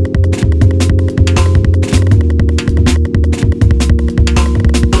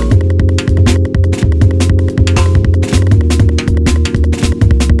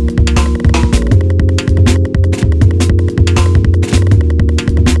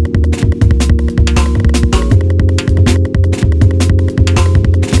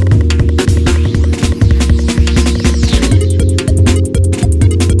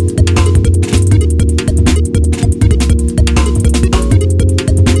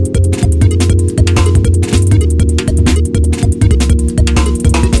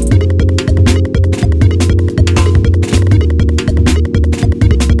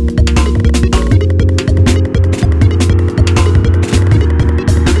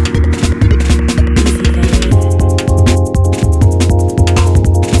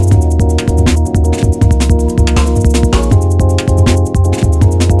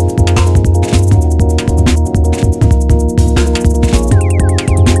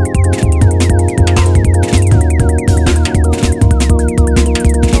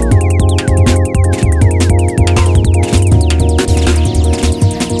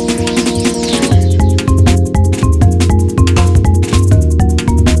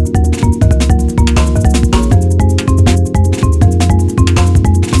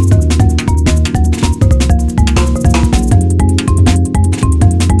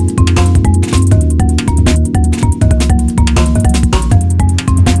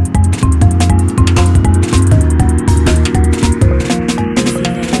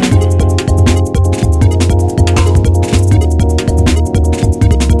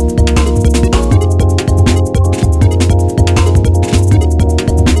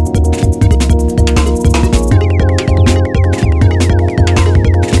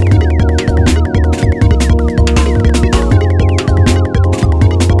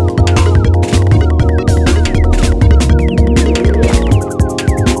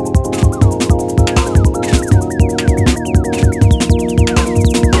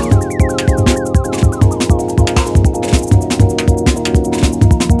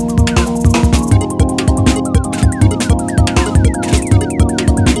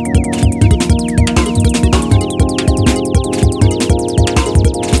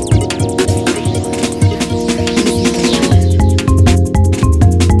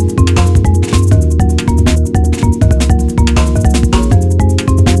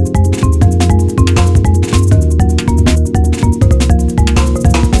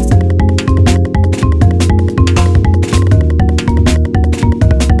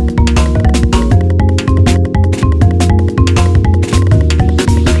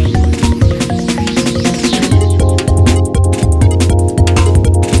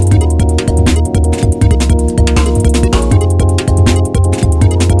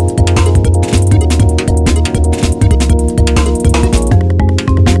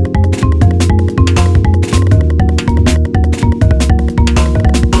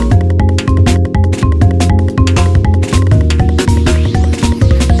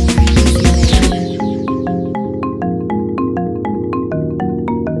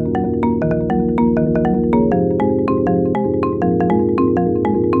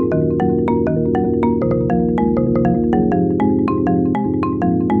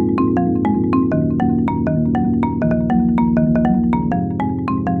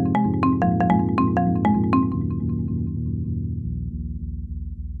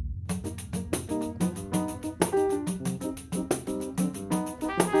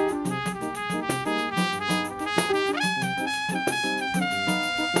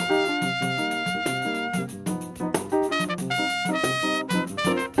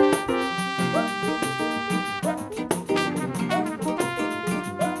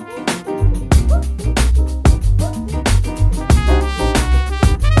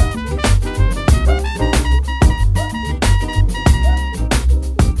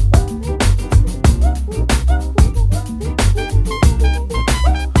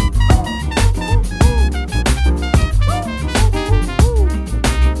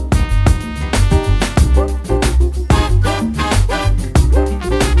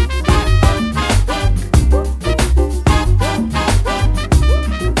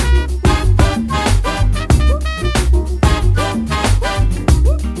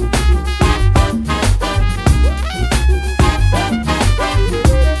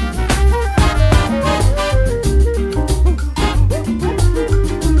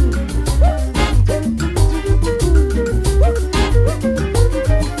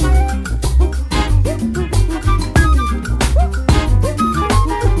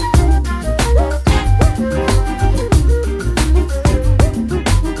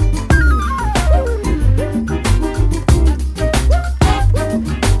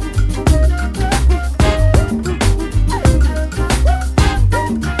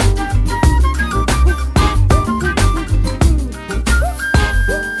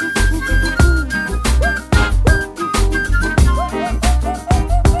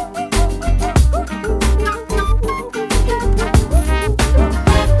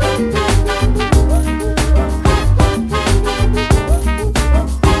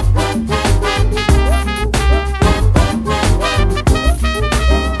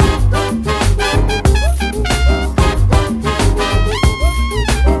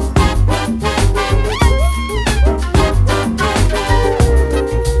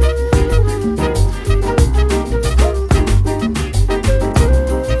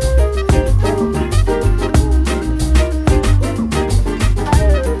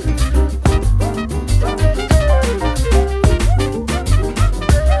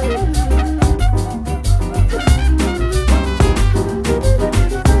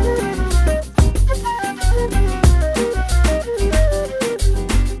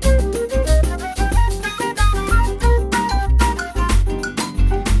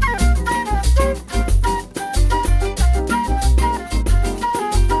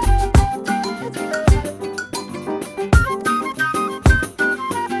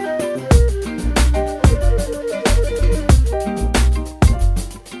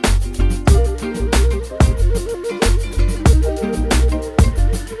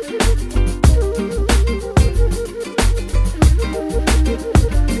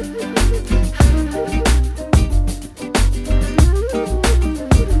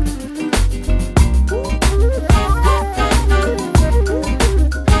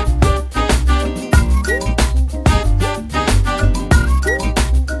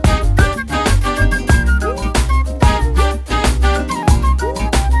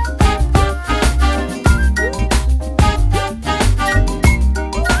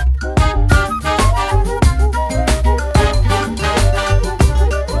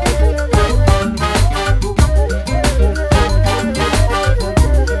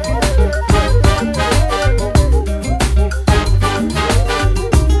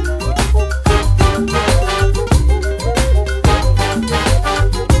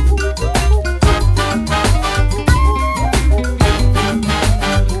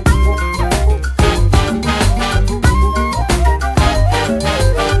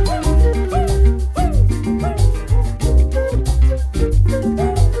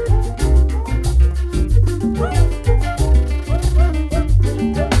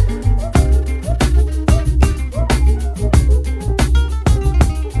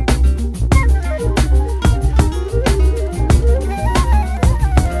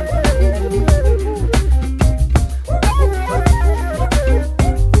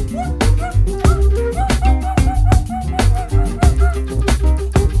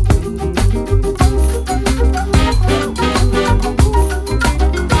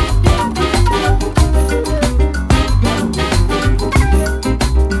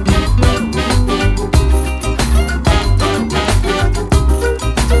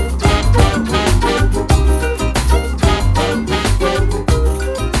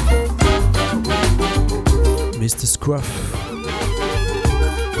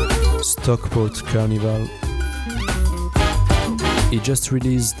 Stockport Carnival. He just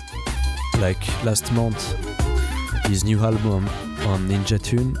released, like last month, his new album on Ninja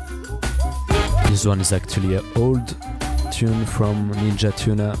Tune. This one is actually an old tune from Ninja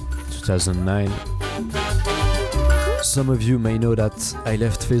Tuna 2009. Some of you may know that I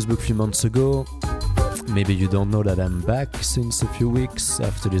left Facebook a few months ago. Maybe you don't know that I'm back since a few weeks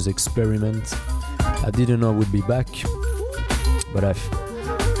after this experiment. I didn't know I would be back, but I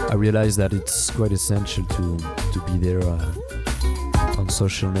realized that it's quite essential to be there on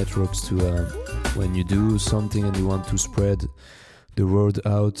social networks to when you do something and you want to spread the word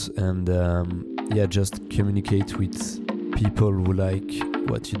out and just communicate with people who like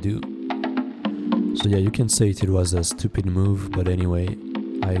what you do. So yeah, you can say it was a stupid move, but anyway,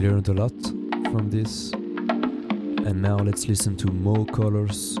 I learned a lot from this. And now let's listen to Mo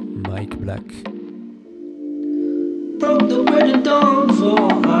Colors, Mike Black. Broke the bread of dawn for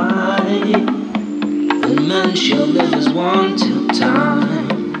I, and man shall live as one till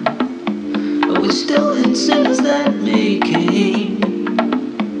time. But we're still in sinners that make it.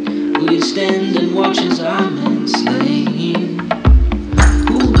 We stand and watch as our men slain.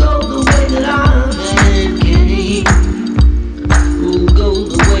 Who'll go the way that our men came? Who'll go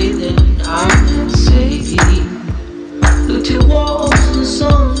the way that our men say? Look to walls and the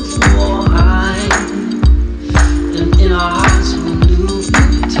sun for high, and in our hearts we knew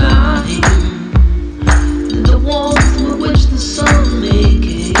the time, and the warmth with which the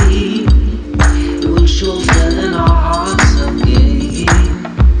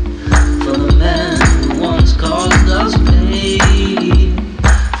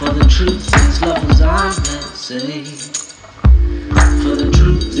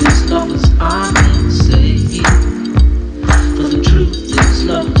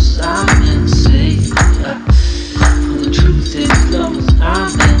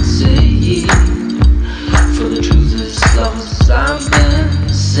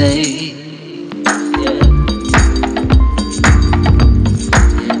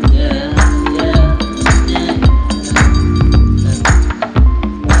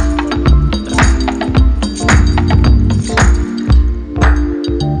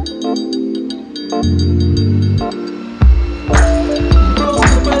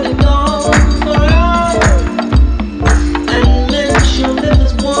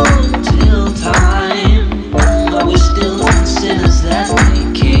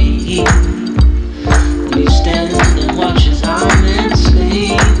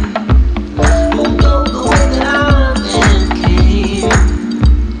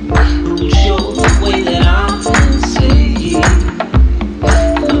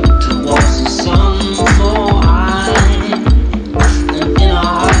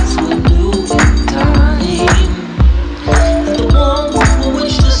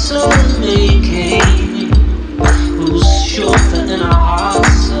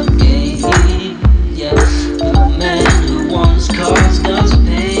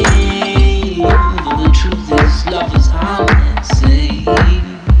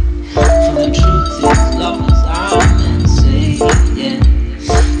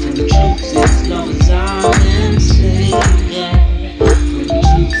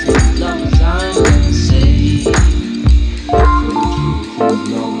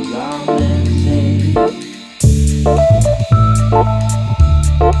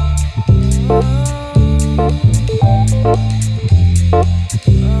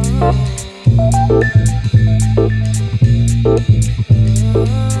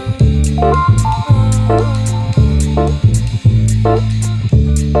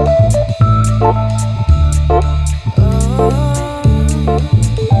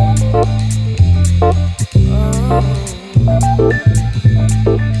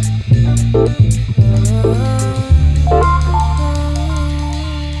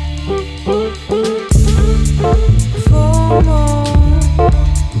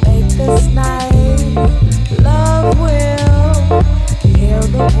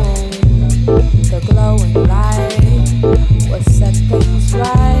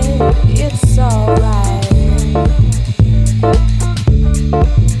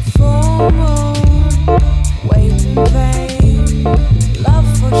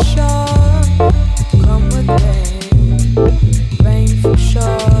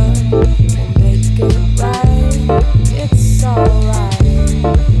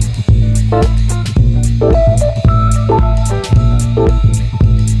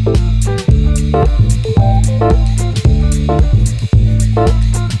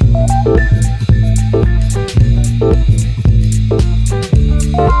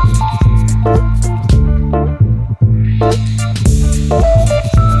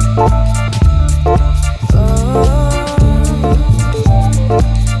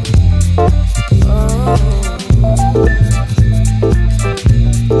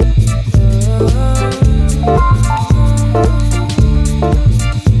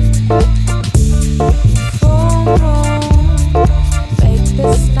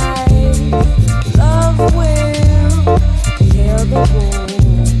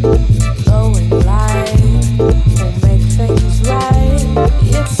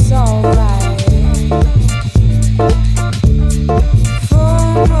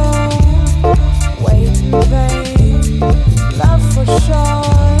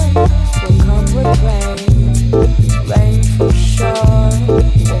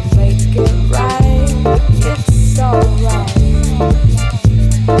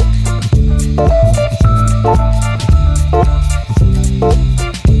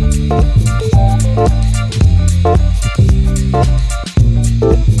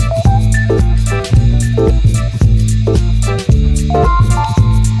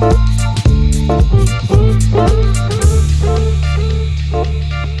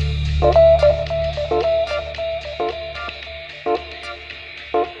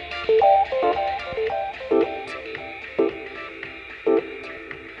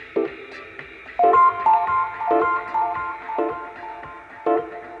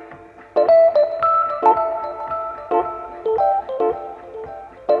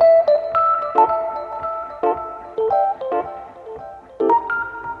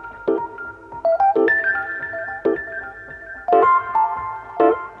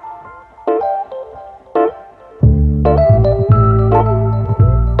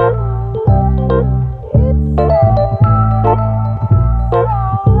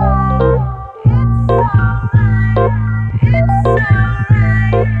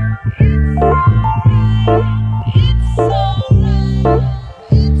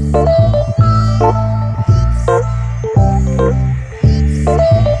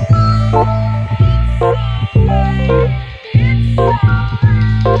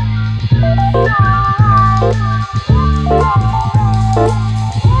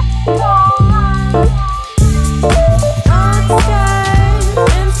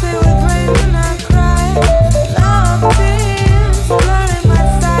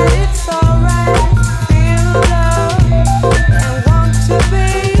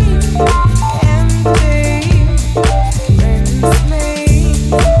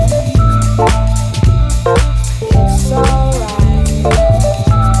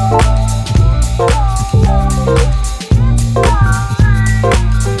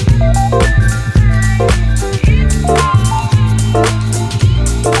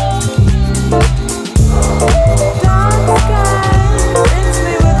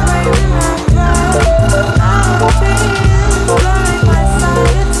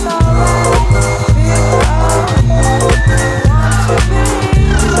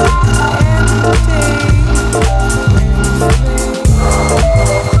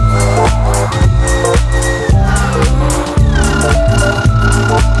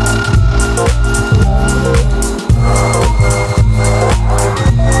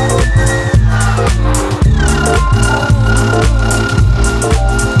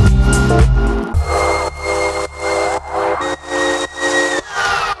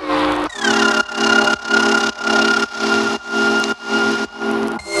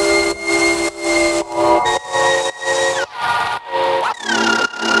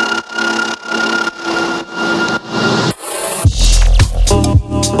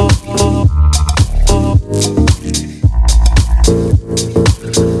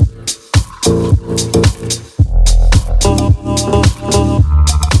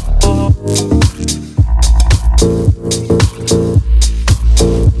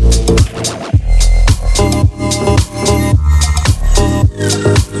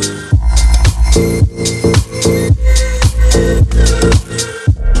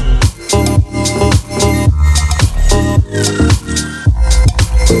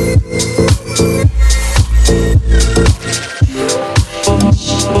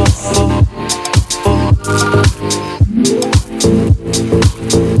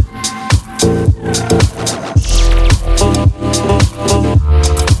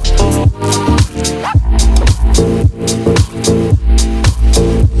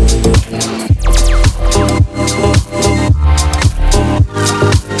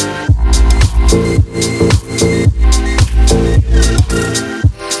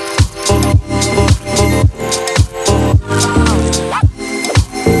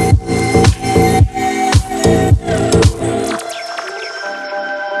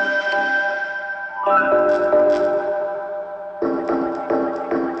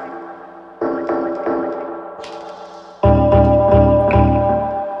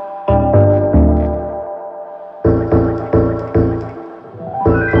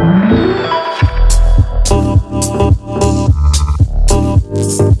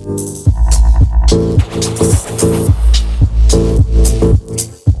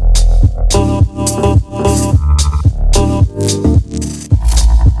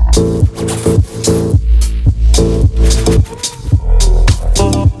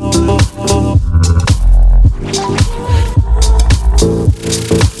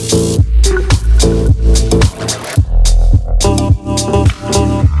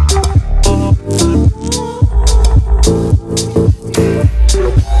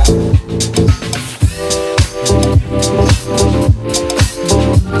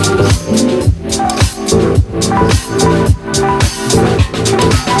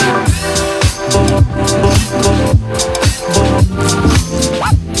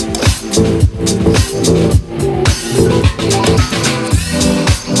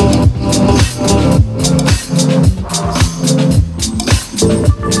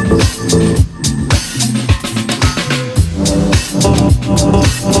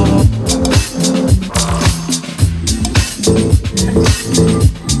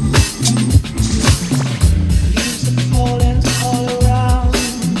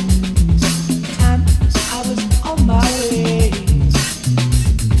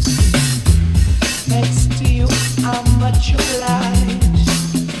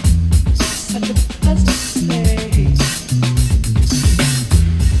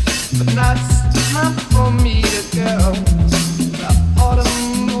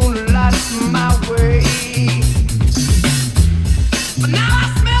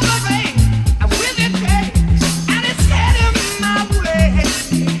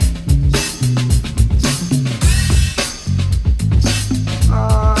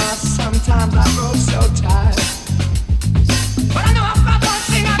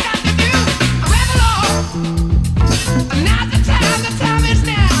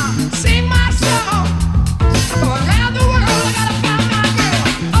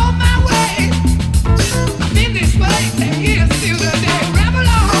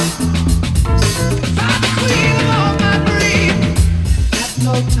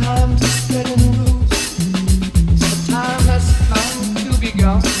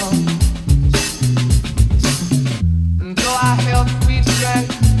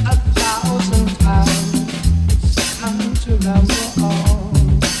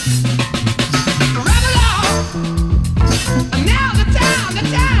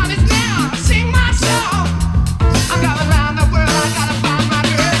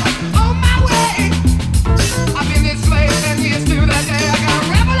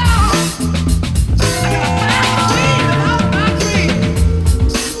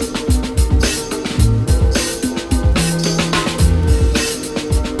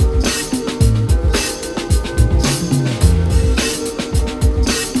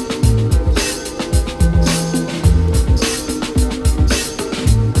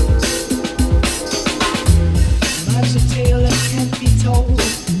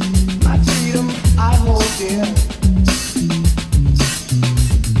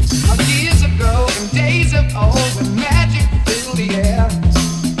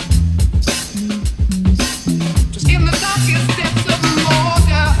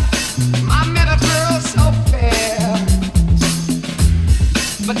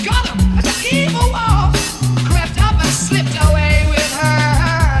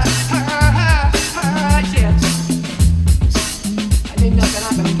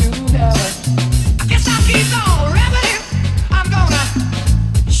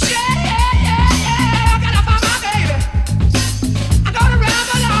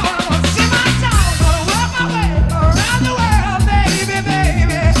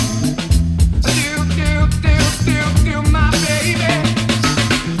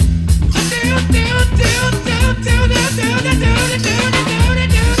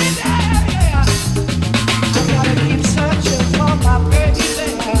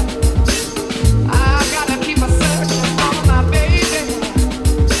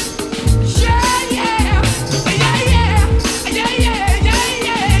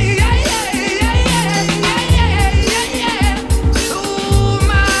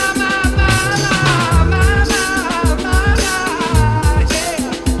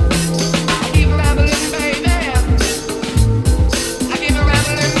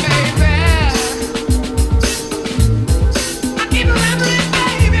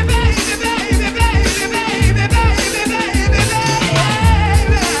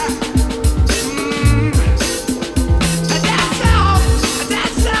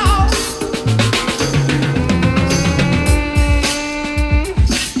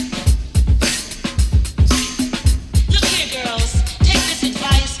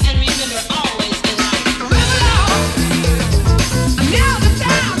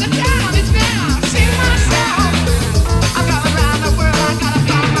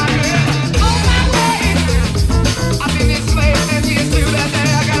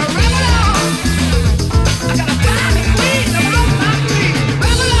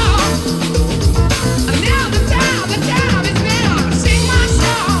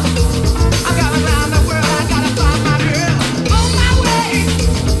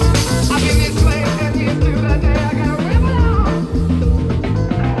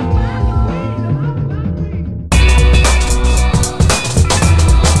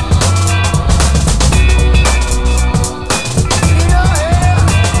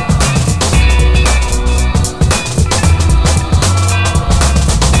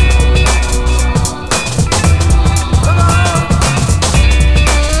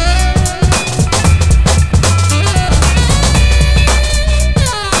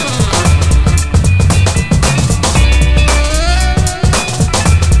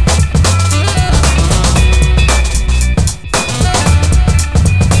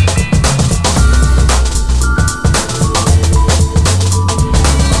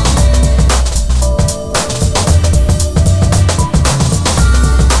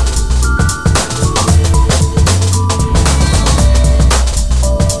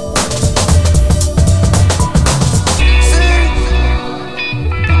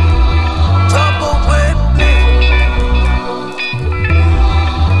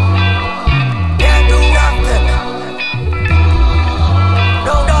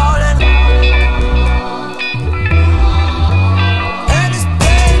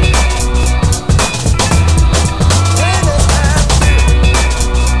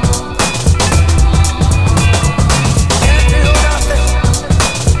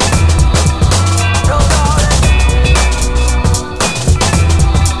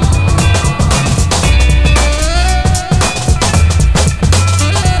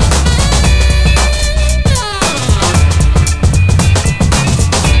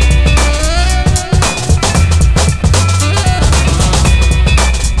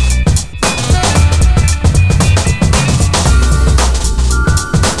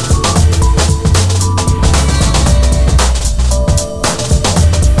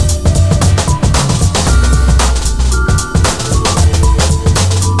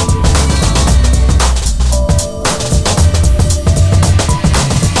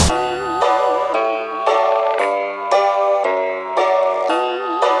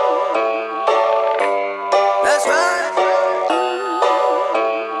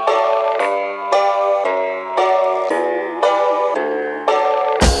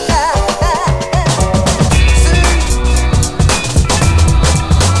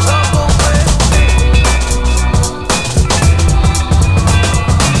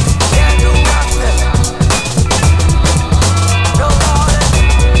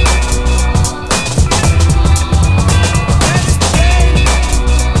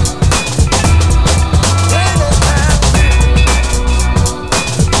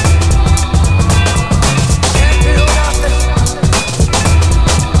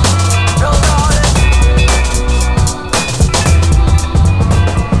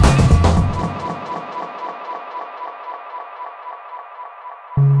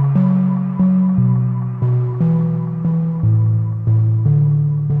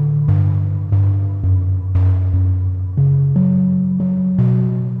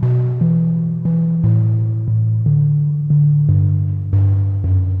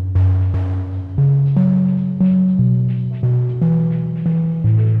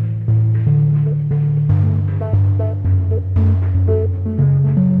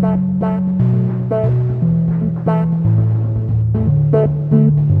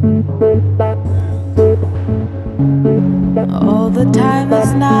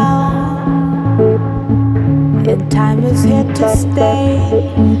is here to stay.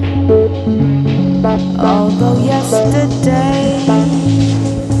 Although yesterday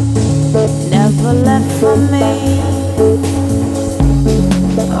never left for me.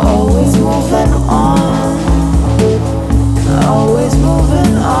 Always moving on. Always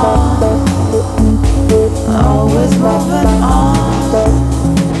moving on. Always moving on.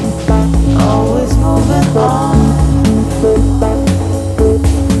 Always moving on.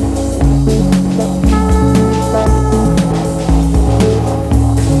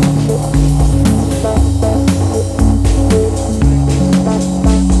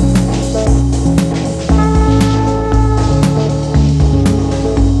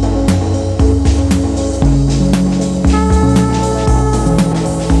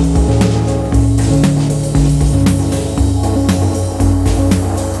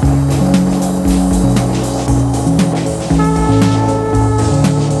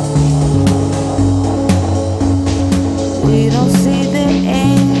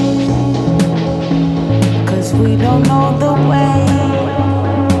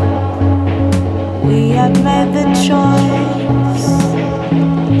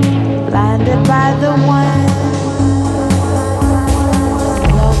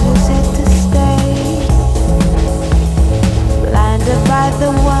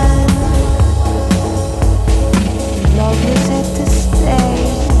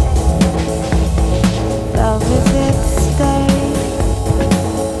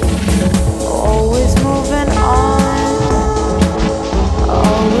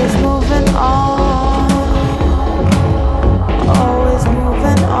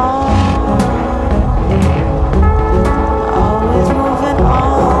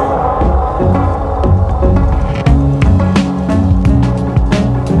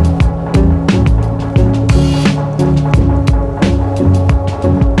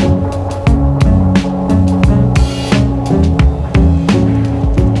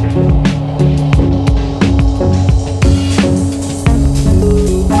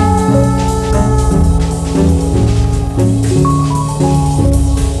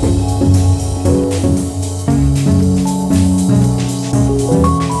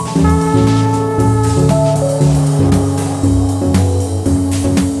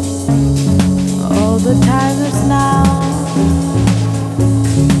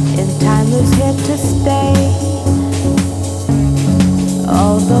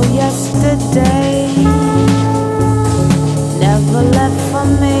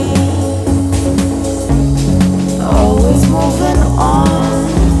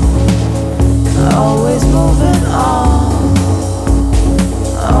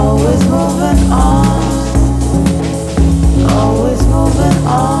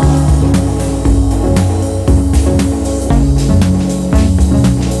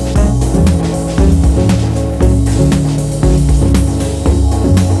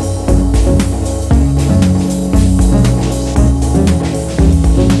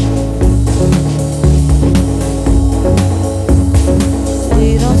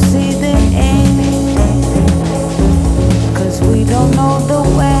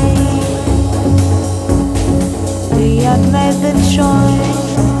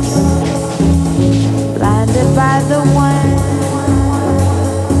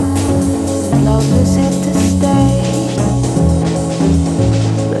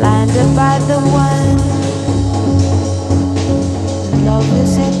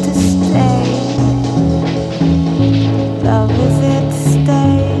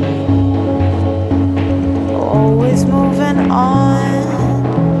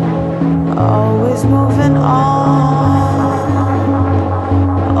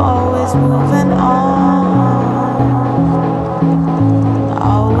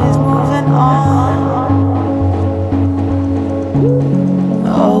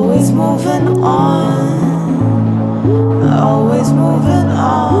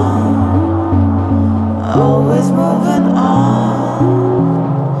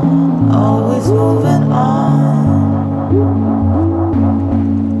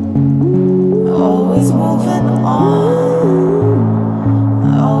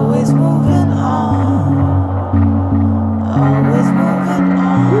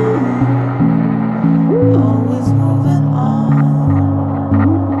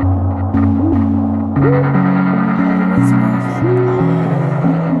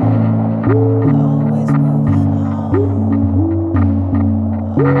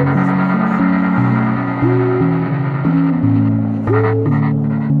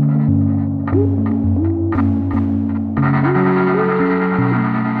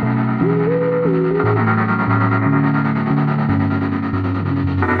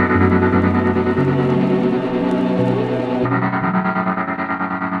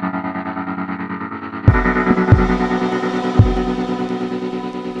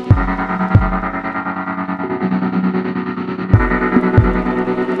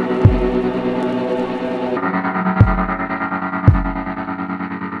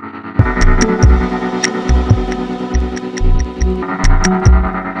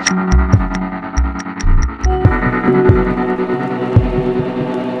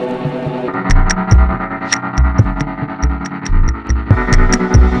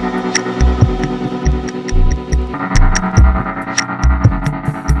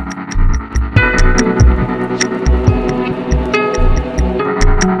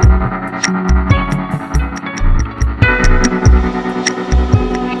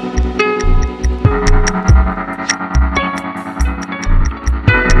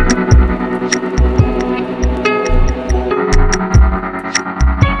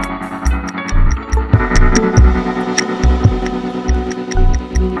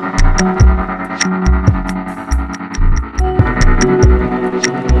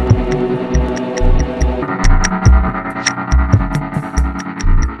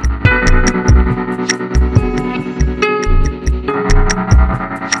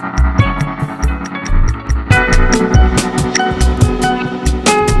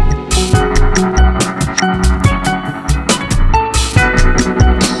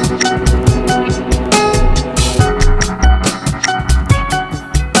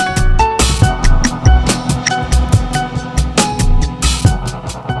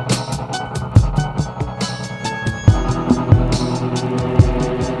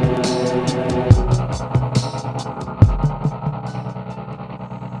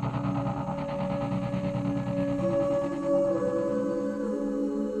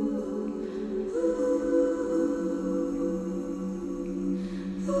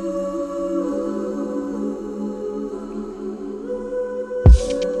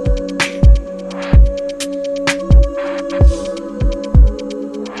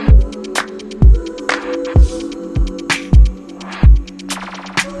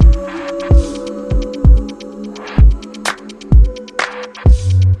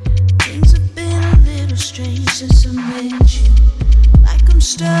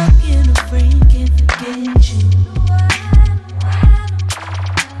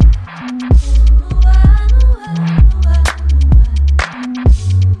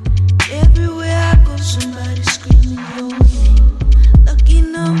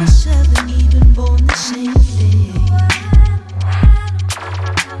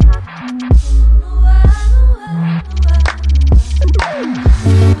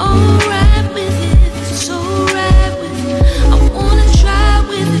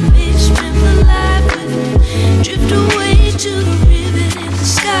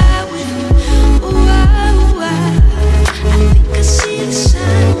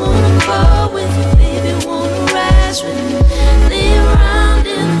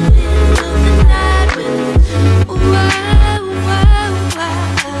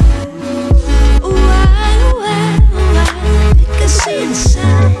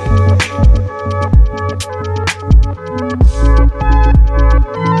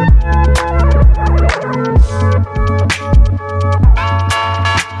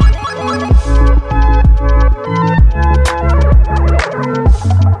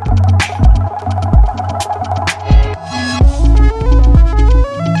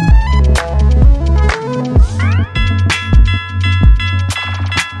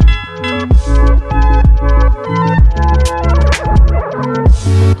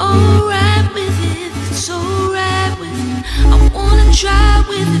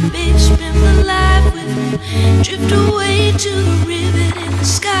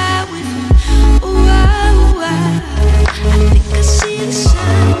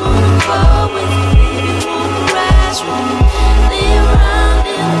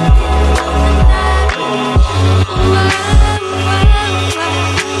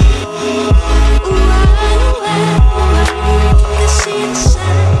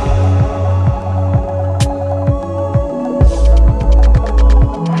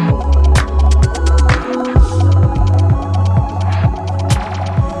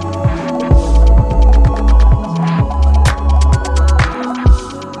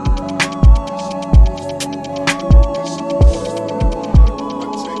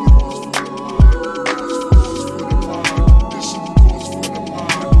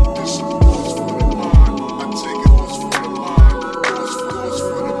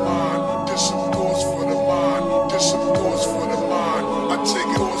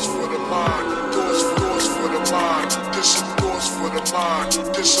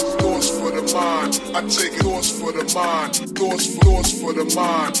 Just some thoughts for the mind. I take thoughts for the mind. Thoughts for the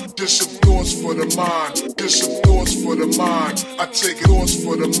mind. Just some thoughts for the mind. Just some thoughts for the mind. I take thoughts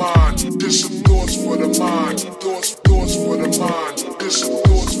for the mind. Just some thoughts for the mind. Thoughts for the mind. Just some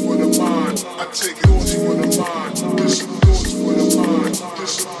thoughts for the mind. I take thoughts for the mind. Just some thoughts for the mind.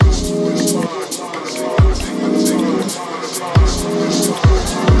 Just some thoughts for the mind.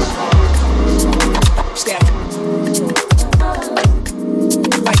 Step.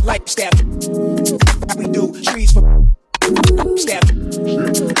 Like step. We do trees for step.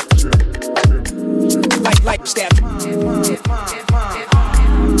 Like step.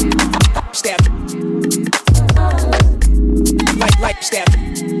 Step. Like step.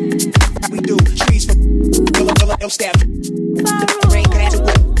 We do trees for step. Rain glass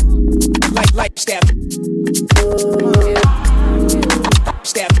like step.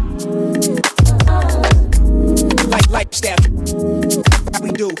 Step. Like step.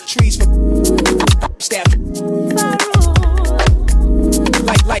 We do trees for step.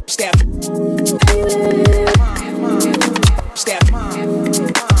 Like step. Step.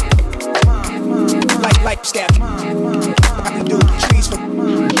 Like step. We do trees for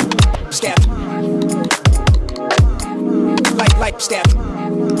step. Like step.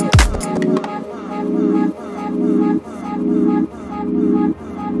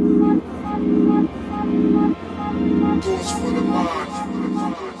 Thoughts for the mind.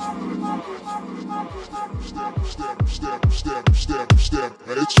 Step.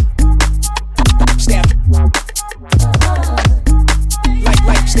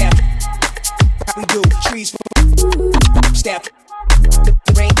 Like step. We do trees for step.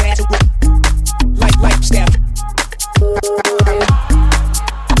 The rain glass like step.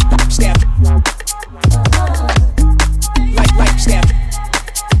 Step. Like step.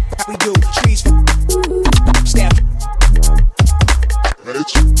 We do trees for step.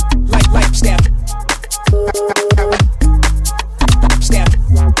 Like step. Step.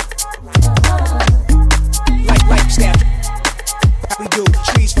 Like step. We do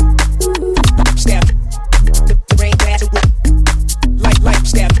trees for step. The rain glass like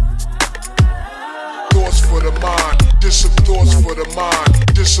step. Thoughts for the mind. Just some thoughts for the mind.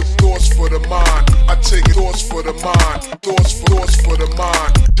 Just some thoughts for the mind. I take thoughts for the mind. Thoughts for the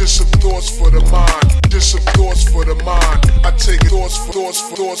mind. Just some thoughts for the mind. Just some thoughts for the mind. I take thoughts for the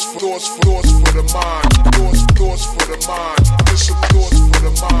mind. Thoughts for the mind. Just some thoughts for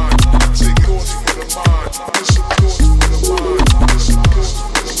the mind. I take thoughts for the mind. Just some thoughts for the mind. Just some thoughts for the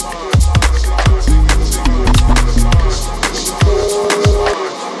mind.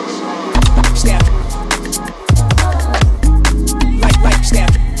 Step. Like step.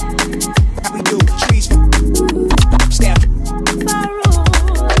 We do trees for step.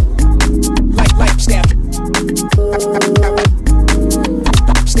 Like step.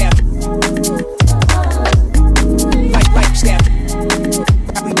 Step. Like step.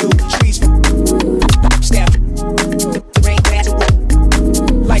 We do trees for step. The rain glass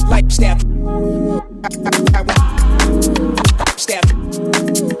like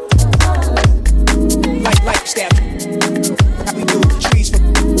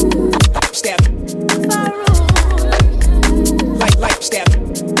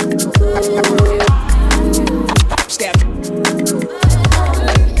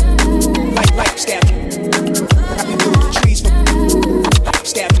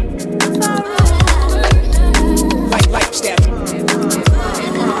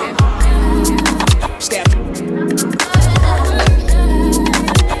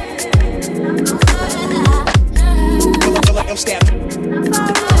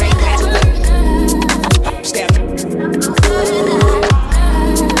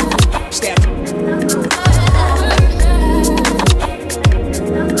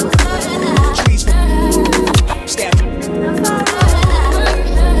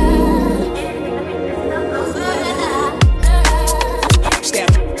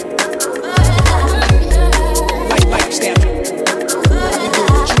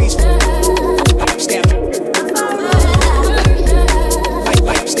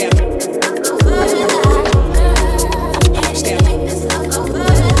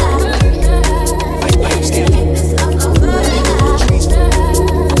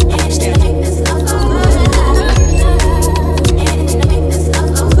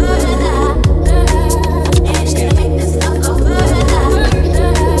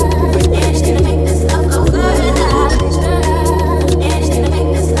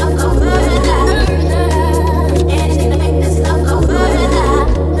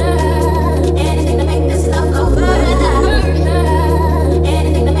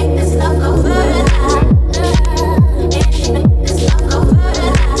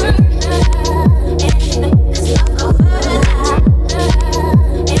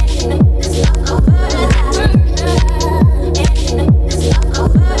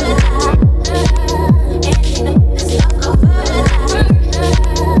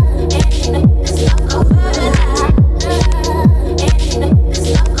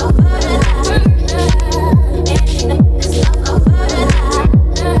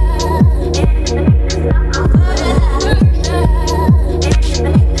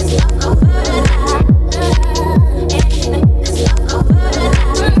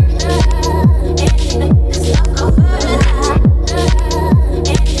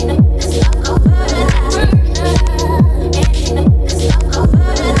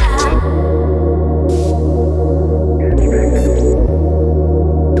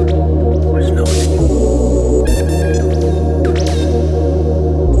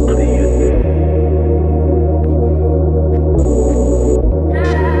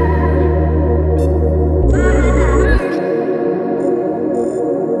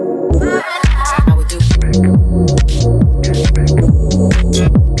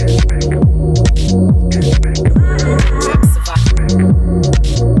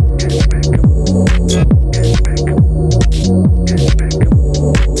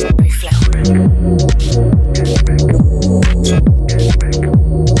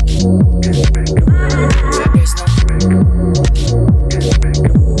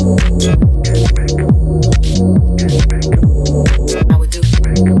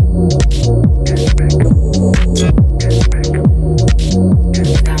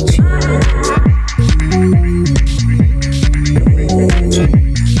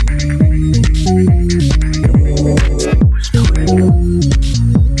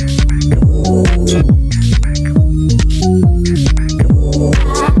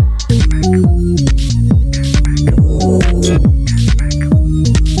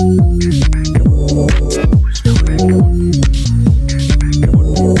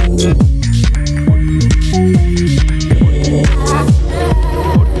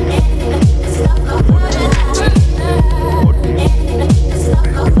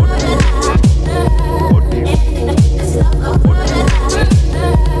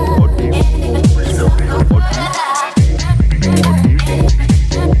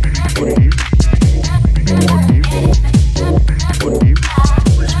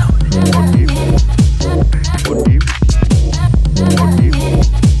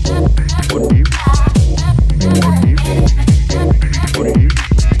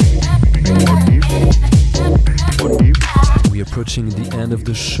end of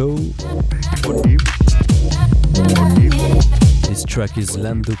the show. This track is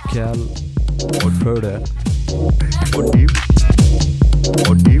Lando Cal or Further,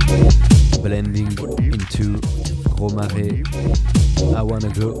 blending into Romare, I Wanna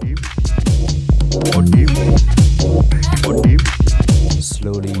Go.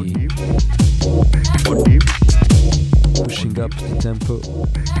 Slowly pushing up the tempo.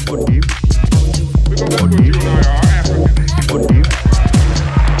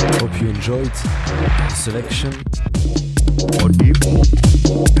 Hope you enjoyed the selection.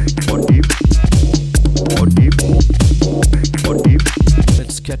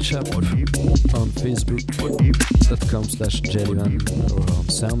 Let's catch up on Facebook.com/Jellyvan or on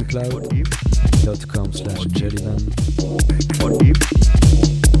SoundCloud.com/Jellyvan.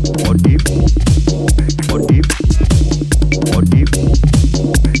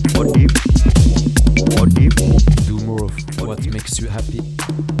 Do more of what makes you happy.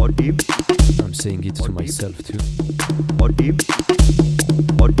 I'm saying it to myself too.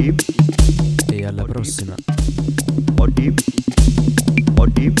 E alla prossima.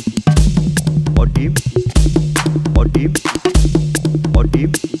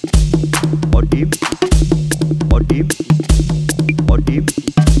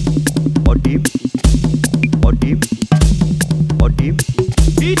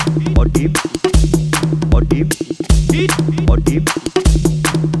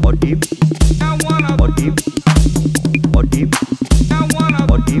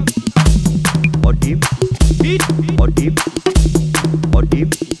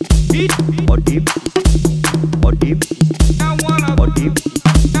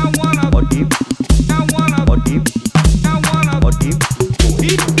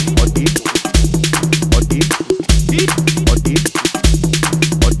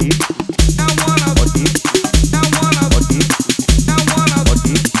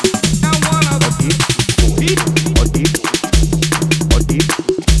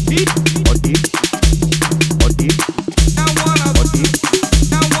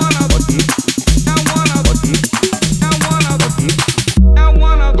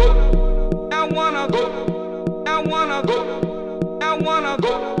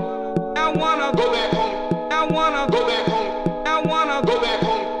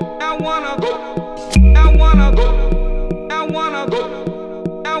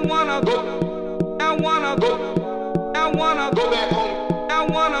 I wanna go back home.